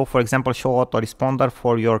and you go, for example, show autoresponder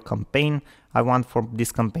for your campaign. I want for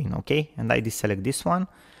this campaign. Okay, and I deselect this one.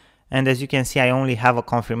 And as you can see, I only have a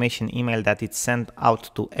confirmation email that it's sent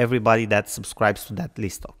out to everybody that subscribes to that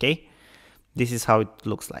list. Okay, this is how it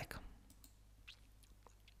looks like.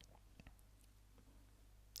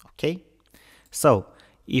 Okay, so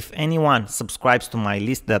if anyone subscribes to my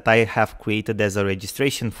list that I have created as a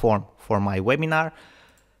registration form for my webinar,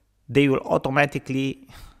 they will automatically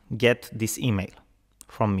get this email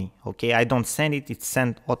from me. Okay, I don't send it, it's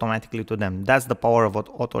sent automatically to them. That's the power of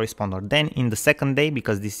autoresponder. Then in the second day,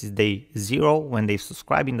 because this is day 0 when they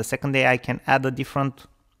subscribe, in the second day I can add a different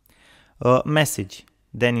message.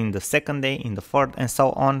 Then in the second day, in the third, and so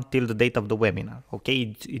on till the date of the webinar.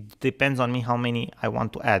 Okay, it depends on me how many I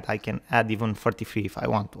want to add. I can add even 33 if I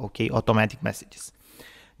want. Okay, automatic messages.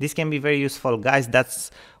 This can be very useful, guys.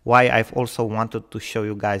 That's why I've also wanted to show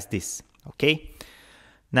you guys this. Okay,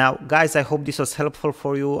 now guys, I hope this was helpful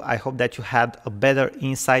for you. I hope that you had a better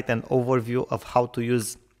insight and overview of how to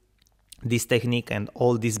use this technique and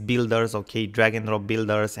all these builders, okay, drag and drop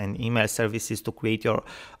builders and email services to create your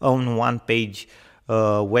own one-page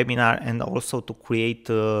webinar, and also to create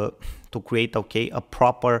okay, a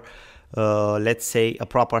proper let's say a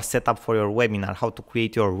proper setup for your webinar, how to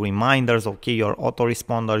create your reminders, okay, your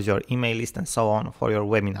autoresponders, your email list, and so on for your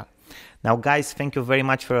webinar. Now guys, thank you very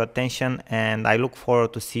much for your attention, and I look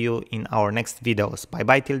forward to see you in our next videos. Bye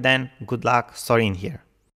bye till then, good luck, Sorin here.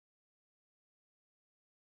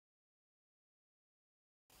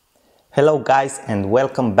 Hello guys, and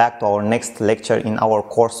welcome back to our next lecture in our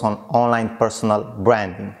course on online personal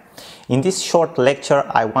branding. In this short lecture,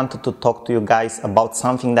 I wanted to talk to you guys about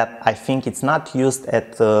something that I think it's not used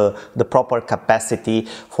at the proper capacity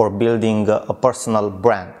for building a personal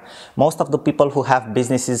brand. Most of the people who have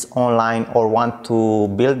businesses online or want to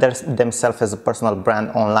build themselves as a personal brand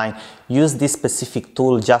online use this specific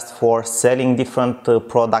tool just for selling different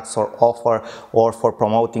products or offer, or for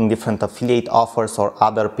promoting different affiliate offers or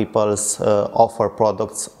other people's offer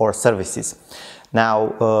products or services.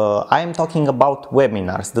 Now, I am talking about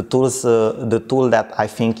webinars, the tool that I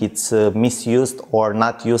think it's misused or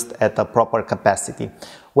not used at a proper capacity.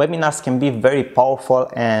 Webinars can be very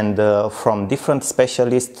powerful, and from different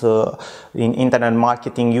specialists in internet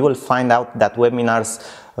marketing, you will find out that webinars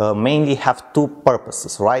mainly have two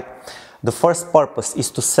purposes, right? The first purpose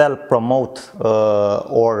is to sell, promote,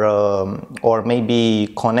 or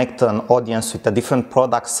maybe connect an audience with a different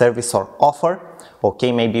product, service, or offer.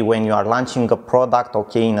 Okay, maybe when you are launching a product,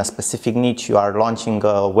 okay, in a specific niche, you are launching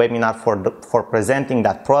a webinar for presenting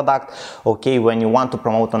that product. Okay, when you want to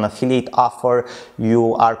promote an affiliate offer,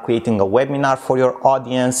 you are creating a webinar for your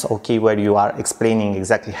audience, okay, where you are explaining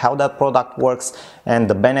exactly how that product works and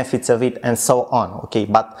the benefits of it and so on. Okay,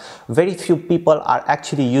 but very few people are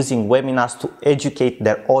actually using webinars to educate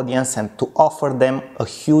their audience and to offer them a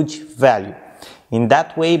huge value. In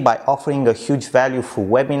that way, by offering a huge value through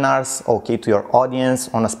webinars, okay, to your audience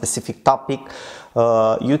on a specific topic,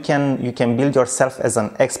 you can build yourself as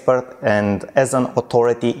an expert and as an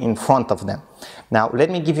authority in front of them. Now, let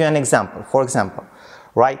me give you an example. For example,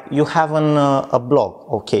 right, you have a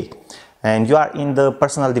blog, okay, and you are in the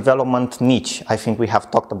personal development niche. I think we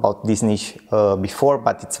have talked about this niche before,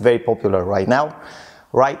 but it's very popular right now.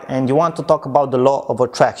 Right, and you want to talk about the law of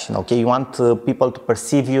attraction, okay, you want people to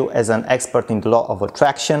perceive you as an expert in the law of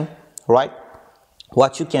attraction, right?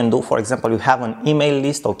 What you can do, for example, you have an email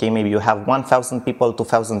list, okay, maybe you have 1,000 people,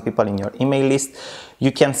 2,000 people in your email list.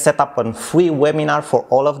 You can set up a free webinar for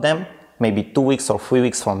all of them, maybe 2 weeks or 3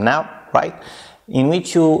 weeks from now, right? In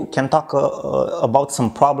which you can talk about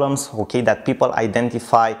some problems, okay, that people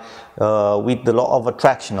identify with the law of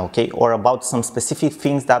attraction, okay, or about some specific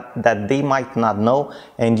things that they might not know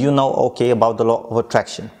and you know, okay, about the law of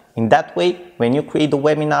attraction. In that way, when you create the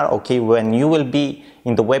webinar, okay, when you will be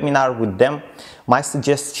in the webinar with them, my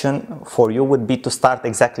suggestion for you would be to start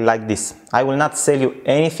exactly like this. I will not sell you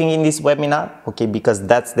anything in this webinar, okay, because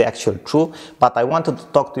that's the actual truth, but I wanted to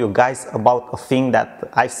talk to you guys about a thing that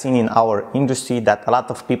I've seen in our industry that a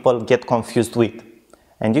lot of people get confused with.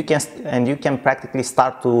 And you can practically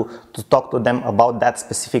start to talk to them about that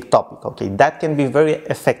specific topic, okay. That can be very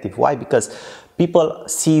effective. Why? Because people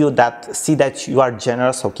see that you are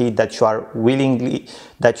generous, okay, that you are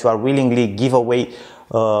willingly give away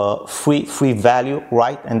free value,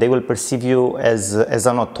 right? And they will perceive you as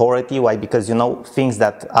an authority. Why? Because you know things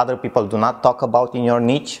that other people do not talk about in your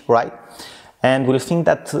niche, right? And will think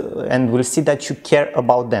that and will see that you care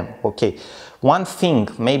about them, okay. One thing,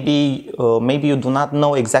 maybe you do not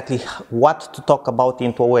know exactly what to talk about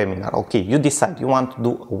into a webinar, okay. You decide you want to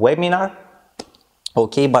do a webinar,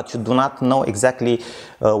 okay, but you do not know exactly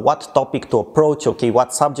what topic to approach, okay,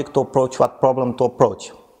 what subject to approach, what problem to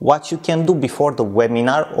approach. What you can do before the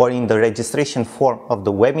webinar or in the registration form of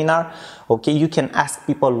the webinar, okay, you can ask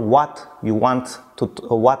people what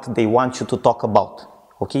they want you to talk about.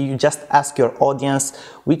 Okay, you just ask your audience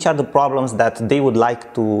which are the problems that they would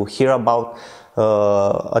like to hear about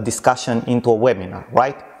a discussion into a webinar,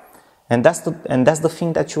 right? And that's the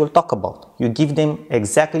thing that you will talk about. You give them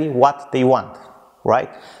exactly what they want,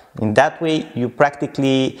 right? In that way, you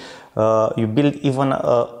practically you build even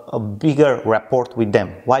a bigger rapport with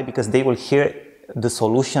them. Why? Because they will hear the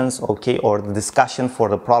solutions, okay, or the discussion for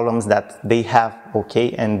the problems that they have,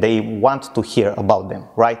 okay, and they want to hear about them,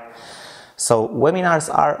 right? So webinars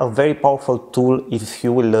are a very powerful tool if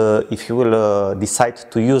you will decide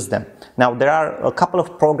to use them. Now there are a couple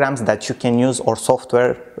of programs that you can use or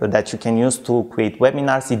software that you can use to create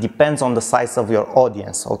webinars. It depends on the size of your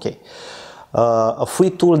audience. Okay, a free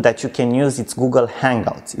tool that you can use, it's Google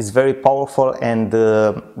Hangouts. It's very powerful, and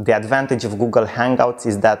the advantage of Google Hangouts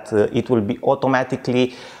is that it will be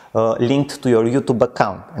automatically linked to your YouTube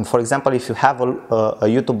account. And for example, if you have a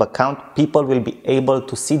YouTube account, people will be able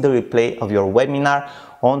to see the replay of your webinar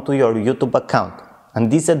onto your YouTube account.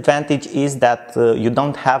 And disadvantage is that you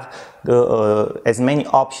don't have as many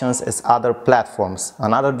options as other platforms.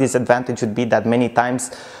 Another disadvantage would be that many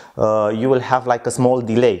times you will have like a small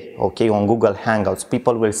delay, okay, on Google Hangouts.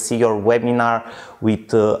 People will see your webinar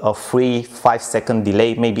with a free 5-second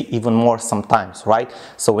delay, maybe even more sometimes, right?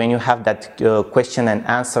 So when you have that question and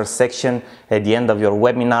answer section at the end of your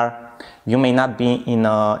webinar, you may not be in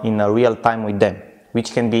a real time with them,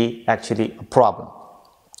 which can be actually a problem.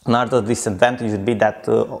 Another disadvantage would be that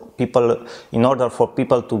in order for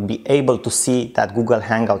people to be able to see that Google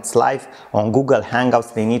Hangouts live, on Google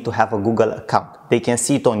Hangouts they need to have a Google account. They can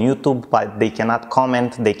see it on YouTube, but they cannot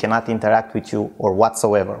comment, they cannot interact with you or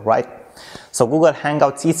whatsoever, right? So Google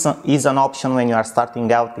Hangouts is an option when you are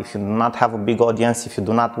starting out. If you do not have a big audience, if you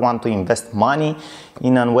do not want to invest money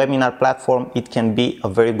in a webinar platform, it can be a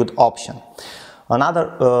very good option.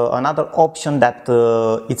 Another option that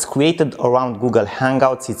it's created around Google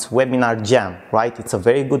Hangouts, it's Webinar Jam, right? It's a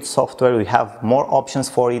very good software. We have more options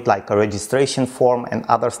for it, like a registration form and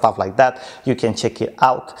other stuff like that. You can check it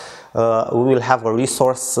out. We will have a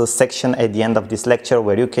resource section at the end of this lecture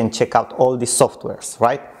where you can check out all these softwares,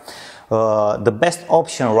 right? The best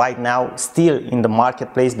option right now still in the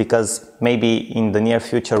marketplace, because maybe in the near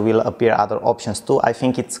future will appear other options too, I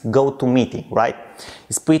think it's GoToMeeting, right?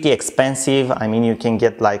 It's pretty expensive. I mean, you can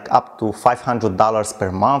get like up to $500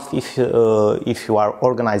 per month if you are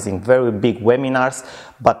organizing very big webinars,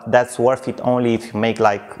 but that's worth it only if you make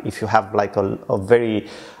like, if you have like a very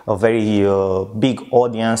big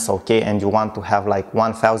audience, okay, and you want to have like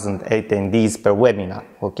 1,000 attendees per webinar,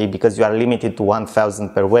 okay, because you are limited to 1,000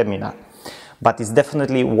 per webinar. But it's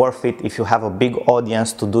definitely worth it if you have a big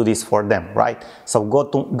audience to do this for them, right? So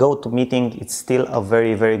GoToMeeting, it's still a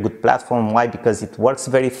very good platform. Why? Because it works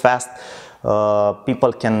very fast.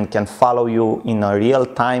 People can follow you in a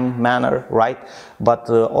real-time manner, right? But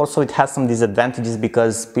also it has some disadvantages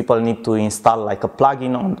because people need to install like a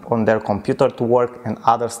plugin on their computer to work and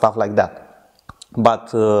other stuff like that.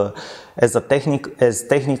 But as a technical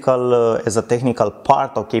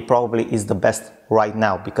part, okay, probably is the best right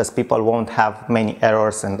now because people won't have many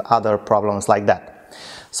errors and other problems like that.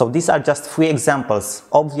 So these are just 3 examples.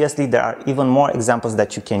 Obviously, there are even more examples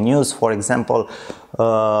that you can use. For example,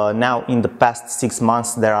 now in the past 6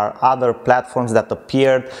 months, there are other platforms that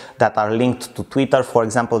appeared that are linked to Twitter. For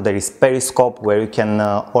example, there is Periscope, where you can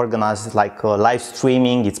organize like live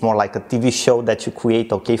streaming. It's more like a TV show that you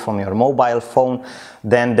create, okay, from your mobile phone.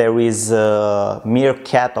 Then there is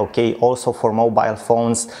Meerkat, okay, also for mobile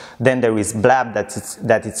phones. Then there is Blab,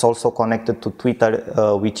 that it's also connected to Twitter,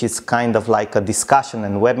 which is kind of like a discussion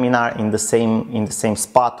and webinar in the same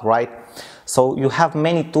spot, right? So you have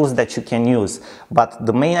many tools that you can use, but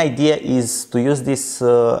the main idea is to use this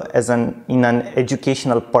in an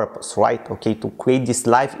educational purpose, right? Okay, to create these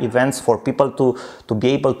live events for people to be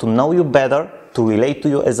able to know you better, to relate to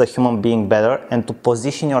you as a human being better, and to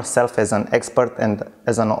position yourself as an expert and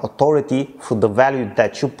as an authority through the value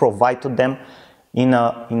that you provide to them in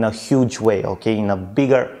a huge way, okay, in a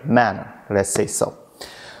bigger manner, let's say so.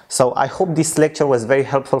 So I hope this lecture was very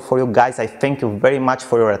helpful for you guys. I thank you very much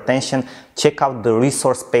for your attention. Check out the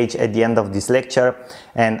resource page at the end of this lecture,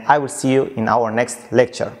 and I will see you in our next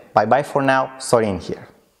lecture. Bye bye for now. Sorin here.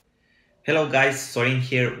 Hello guys, Sorin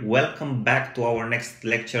here. Welcome back to our next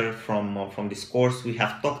lecture from this course. We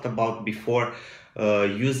have talked about before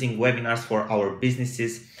using webinars for our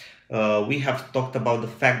businesses. We have talked about the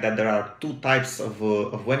fact that there are 2 types of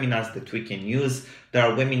webinars that we can use. There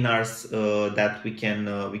are webinars that we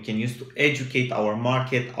can use to educate our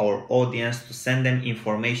market, our audience, to send them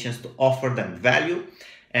information, to offer them value.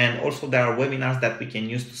 And also there are webinars that we can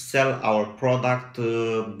use to sell our product,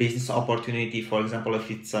 business opportunity. For example, if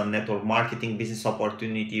it's a network marketing business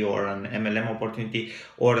opportunity or an MLM opportunity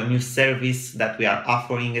or a new service that we are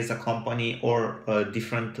offering as a company, or a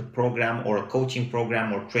different program or a coaching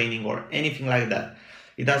program or training or anything like that.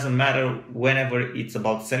 It doesn't matter. Whenever it's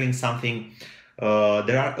about selling something,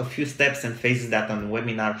 there are a few steps and phases that a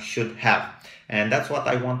webinar should have. And that's what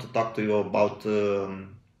I want to talk to you about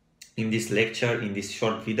in this lecture, in this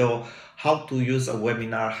short video, how to use a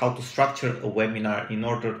webinar, how to structure a webinar in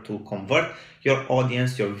order to convert your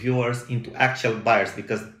audience, your viewers, into actual buyers,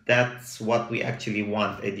 because that's what we actually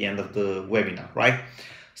want at the end of the webinar, right?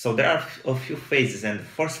 So there are a few phases, and the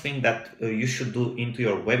first thing that you should do into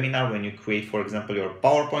your webinar when you create, for example, your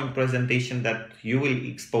PowerPoint presentation that you will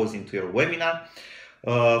expose into your webinar.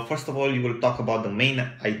 First of all, you will talk about the main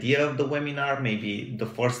idea of the webinar, maybe the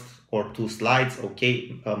first or 2 slides,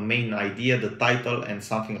 okay, main idea, the title and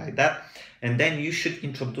something like that. And then you should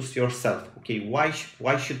introduce yourself, okay, why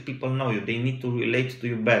should people know you? They need to relate to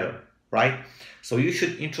you better, right? So you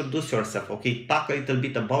should introduce yourself, okay, talk a little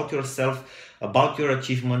bit about yourself, about your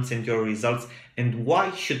achievements and your results, and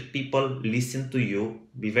why should people listen to you.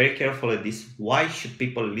 Be very careful at this. Why should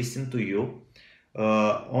people listen to you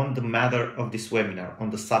on the matter of this webinar, on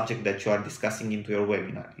the subject that you are discussing into your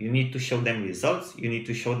webinar? You need to show them results, you need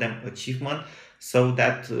to show them achievement, so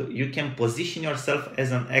that you can position yourself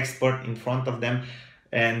as an expert in front of them,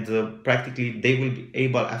 and practically they will be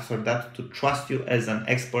able after that to trust you as an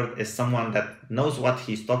expert, as someone that knows what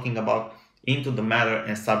he's talking about into the matter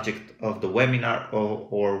and subject of the webinar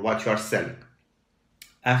or what you are selling.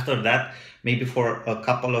 After that, maybe for a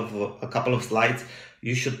couple of slides,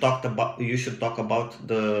 you should talk about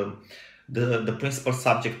the principal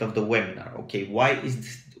subject of the webinar. Okay, why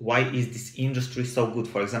is this industry so good?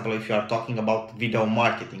 For example, if you are talking about video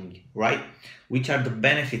marketing, right? Which are the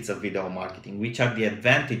benefits of video marketing? Which are the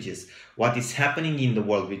advantages? What is happening in the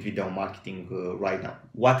world with video marketing right now?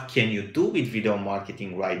 What can you do with video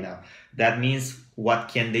marketing right now? That means, what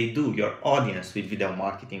can they do, your audience, with video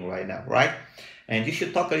marketing right now, right? And you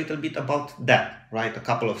should talk a little bit about that, right? A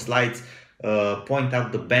couple of slides, point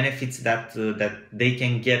out the benefits that they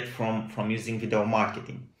can get from using video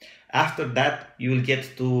marketing. After that, you will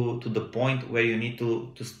get to the point where you need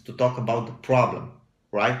to talk about the problem.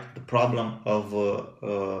 right? The problem of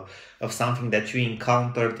something that you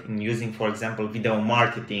encountered in using, for example, video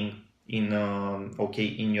marketing in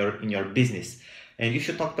in your business. And you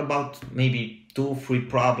should talk about maybe 2-3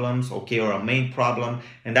 problems, okay, or a main problem,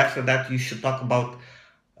 and after that you should talk about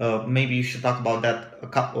maybe you should talk about that a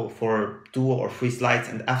couple for 2 or 3 slides,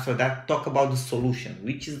 and after that talk about the solution.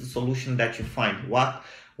 Which is the solution that you find? What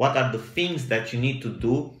are the things that you need to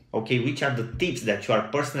do? Okay, which are the tips that you are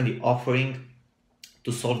personally offering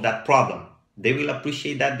to solve that problem? They will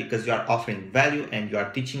appreciate that because you are offering value and you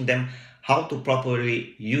are teaching them how to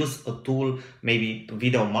properly use a tool, maybe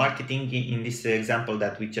video marketing in this example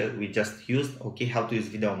that we just used. Okay, how to use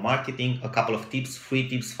video marketing, a couple of tips, 3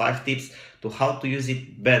 tips, 5 tips to how to use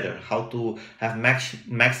it better, how to have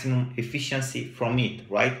maximum efficiency from it,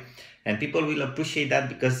 right? And people will appreciate that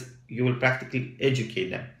because you will practically educate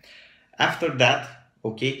them. After that,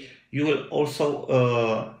 okay, you will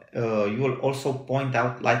also point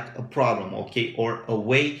out like a problem, okay, or a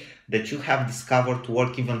way that you have discovered to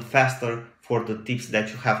work even faster for the tips that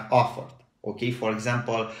you have offered. Okay, for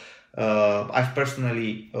example, I've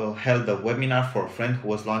personally held a webinar for a friend who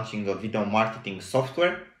was launching a video marketing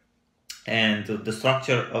software, and the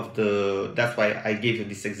structure of that's why I gave you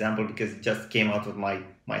this example, because it just came out of my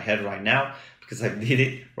head right now because I did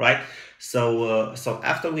it, right? So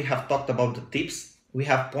after we have talked about the tips, we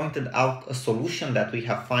have pointed out a solution that we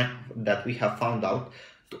have found out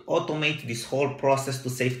to automate this whole process to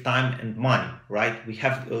save time and money, right? We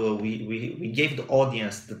have we gave the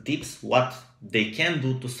audience the tips, what they can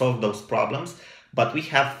do to solve those problems, but we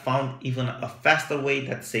have found even a faster way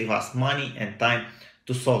that saves us money and time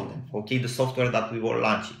to solve them, okay, the software that we were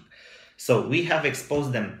launching. So we have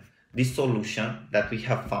exposed them this solution that we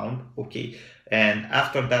have found, okay, and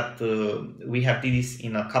after that we have did this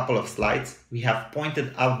in a couple of slides. We have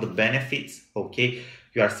pointed out the benefits, okay,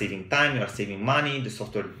 you are saving time, you are saving money, the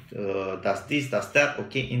software does this, does that,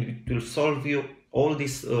 okay, and it will solve you all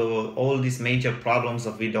these major problems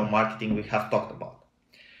of video marketing we have talked about.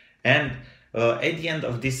 And at the end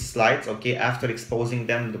of these slides, okay, after exposing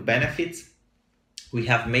them the benefits, we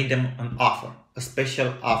have made them an offer, a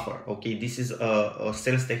special offer. Okay, this is a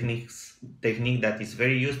sales technique that is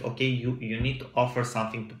very used. Okay, you need to offer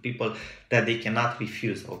something to people that they cannot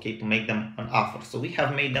refuse, okay, to make them an offer. So we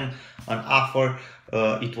have made them an offer.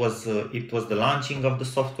 It was the launching of the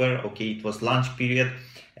software, okay, it was launch period,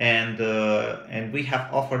 and we have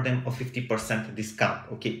offered them a 50% discount,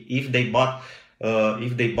 okay, if they bought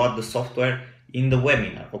the software in the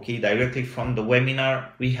webinar, okay, directly from the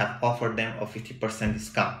webinar. We have offered them a 50%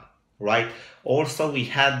 discount, right? Also, we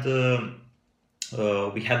had a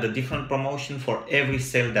different promotion for every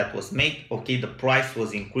sale that was made. Okay, the price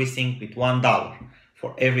was increasing with $1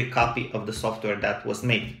 for every copy of the software that was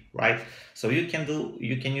made, right? So you can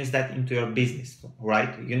use that into your business,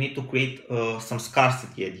 right? You need to create some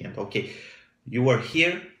scarcity at the end. Okay, you were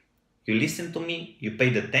here, you listened to me, you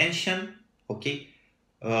paid attention, okay,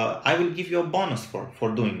 I will give you a bonus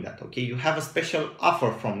for doing that, okay? You have a special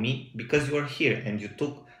offer from me because you are here and you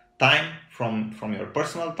took time from your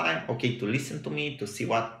personal time, okay, to listen to me, to see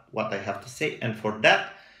what I have to say, and for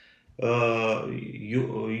that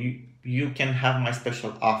you can have my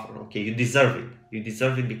special offer, okay? You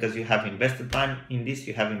deserve it because you have invested time in this,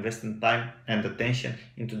 you have invested time and attention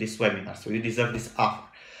into this webinar, so you deserve this offer.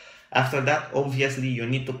 After that, obviously, you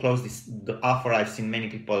need to close the offer. I've seen many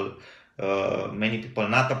people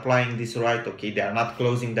not applying this right, okay, they are not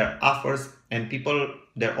closing their offers, and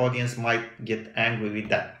their audience might get angry with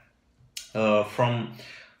that.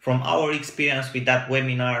 From our experience with that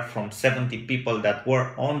webinar, from 70 people that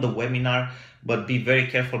were on the webinar, but be very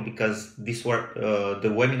careful because the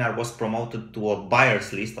webinar was promoted to a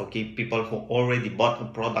buyers list, okay, people who already bought a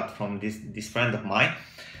product from this friend of mine.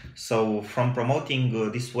 So from promoting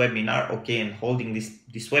this webinar, okay, and holding this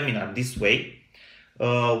webinar this way,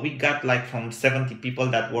 we got like from 70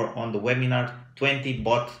 people that were on the webinar, 20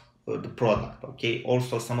 bought the product, okay.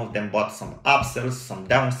 Also, some of them bought some upsells, some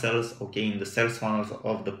downsells, okay, in the sales funnels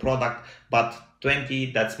of the product, but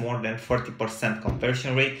 20, that's more than 40%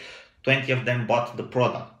 conversion rate. 20 of them bought the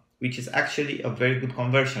product, which is actually a very good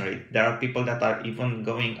conversion rate. There are people that are even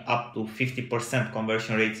going up to 50%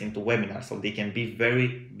 conversion rates into webinars, so they can be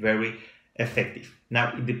very, very effective.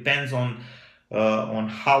 Now it depends on the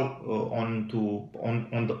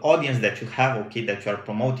audience that you have, okay, that you are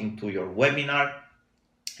promoting to your webinar,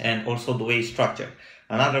 and also the way it's structured.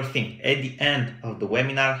 Another thing, at the end of the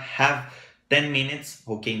webinar, have 10 minutes,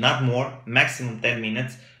 okay, not more, maximum 10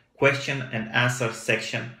 minutes, question and answer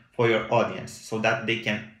section for your audience, so that they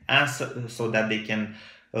can answer, so that they can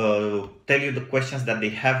tell you the questions that they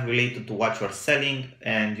have related to what you're selling,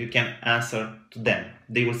 and you can answer to them.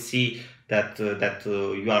 They will see that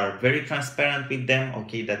you are very transparent with them,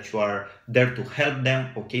 okay, that you are there to help them,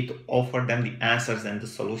 okay, to offer them the answers and the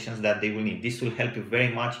solutions that they will need. This will help you very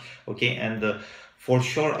much, okay, and for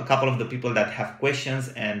sure a couple of the people that have questions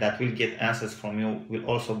and that will get answers from you will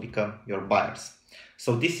also become your buyers.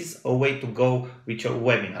 So this is a way to go with your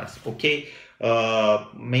webinars, okay?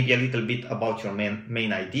 Maybe a little bit about your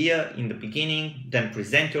main idea in the beginning, then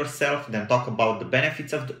present yourself, then talk about the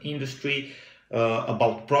benefits of the industry,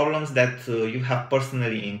 about problems that you have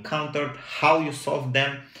personally encountered, how you solve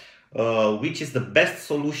them, which is the best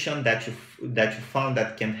solution that you found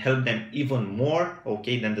that can help them even more,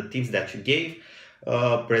 okay, than the tips that you gave.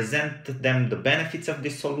 Present them the benefits of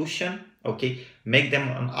this solution, okay, make them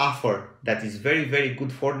an offer that is very, very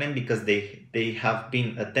good for them because they have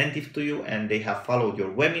been attentive to you and they have followed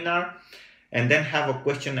your webinar, and then have a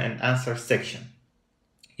question and answer section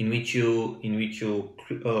in which you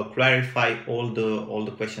clarify all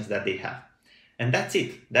the questions that they have. And that's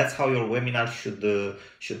it. That's how your webinar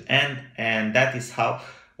should end, and that is how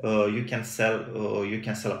you can sell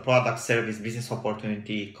a product, service, business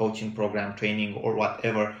opportunity, coaching program, training, or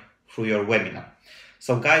whatever through your webinar.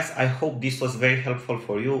 So guys, I hope this was very helpful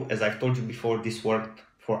for you. As I've told you before, this worked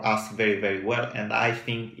for us very, very well, and I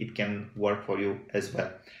think it can work for you as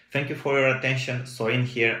well. Thank you for your attention. Sorin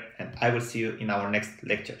here, and I will see you in our next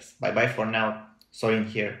lectures. Bye bye for now. Sorin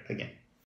here again.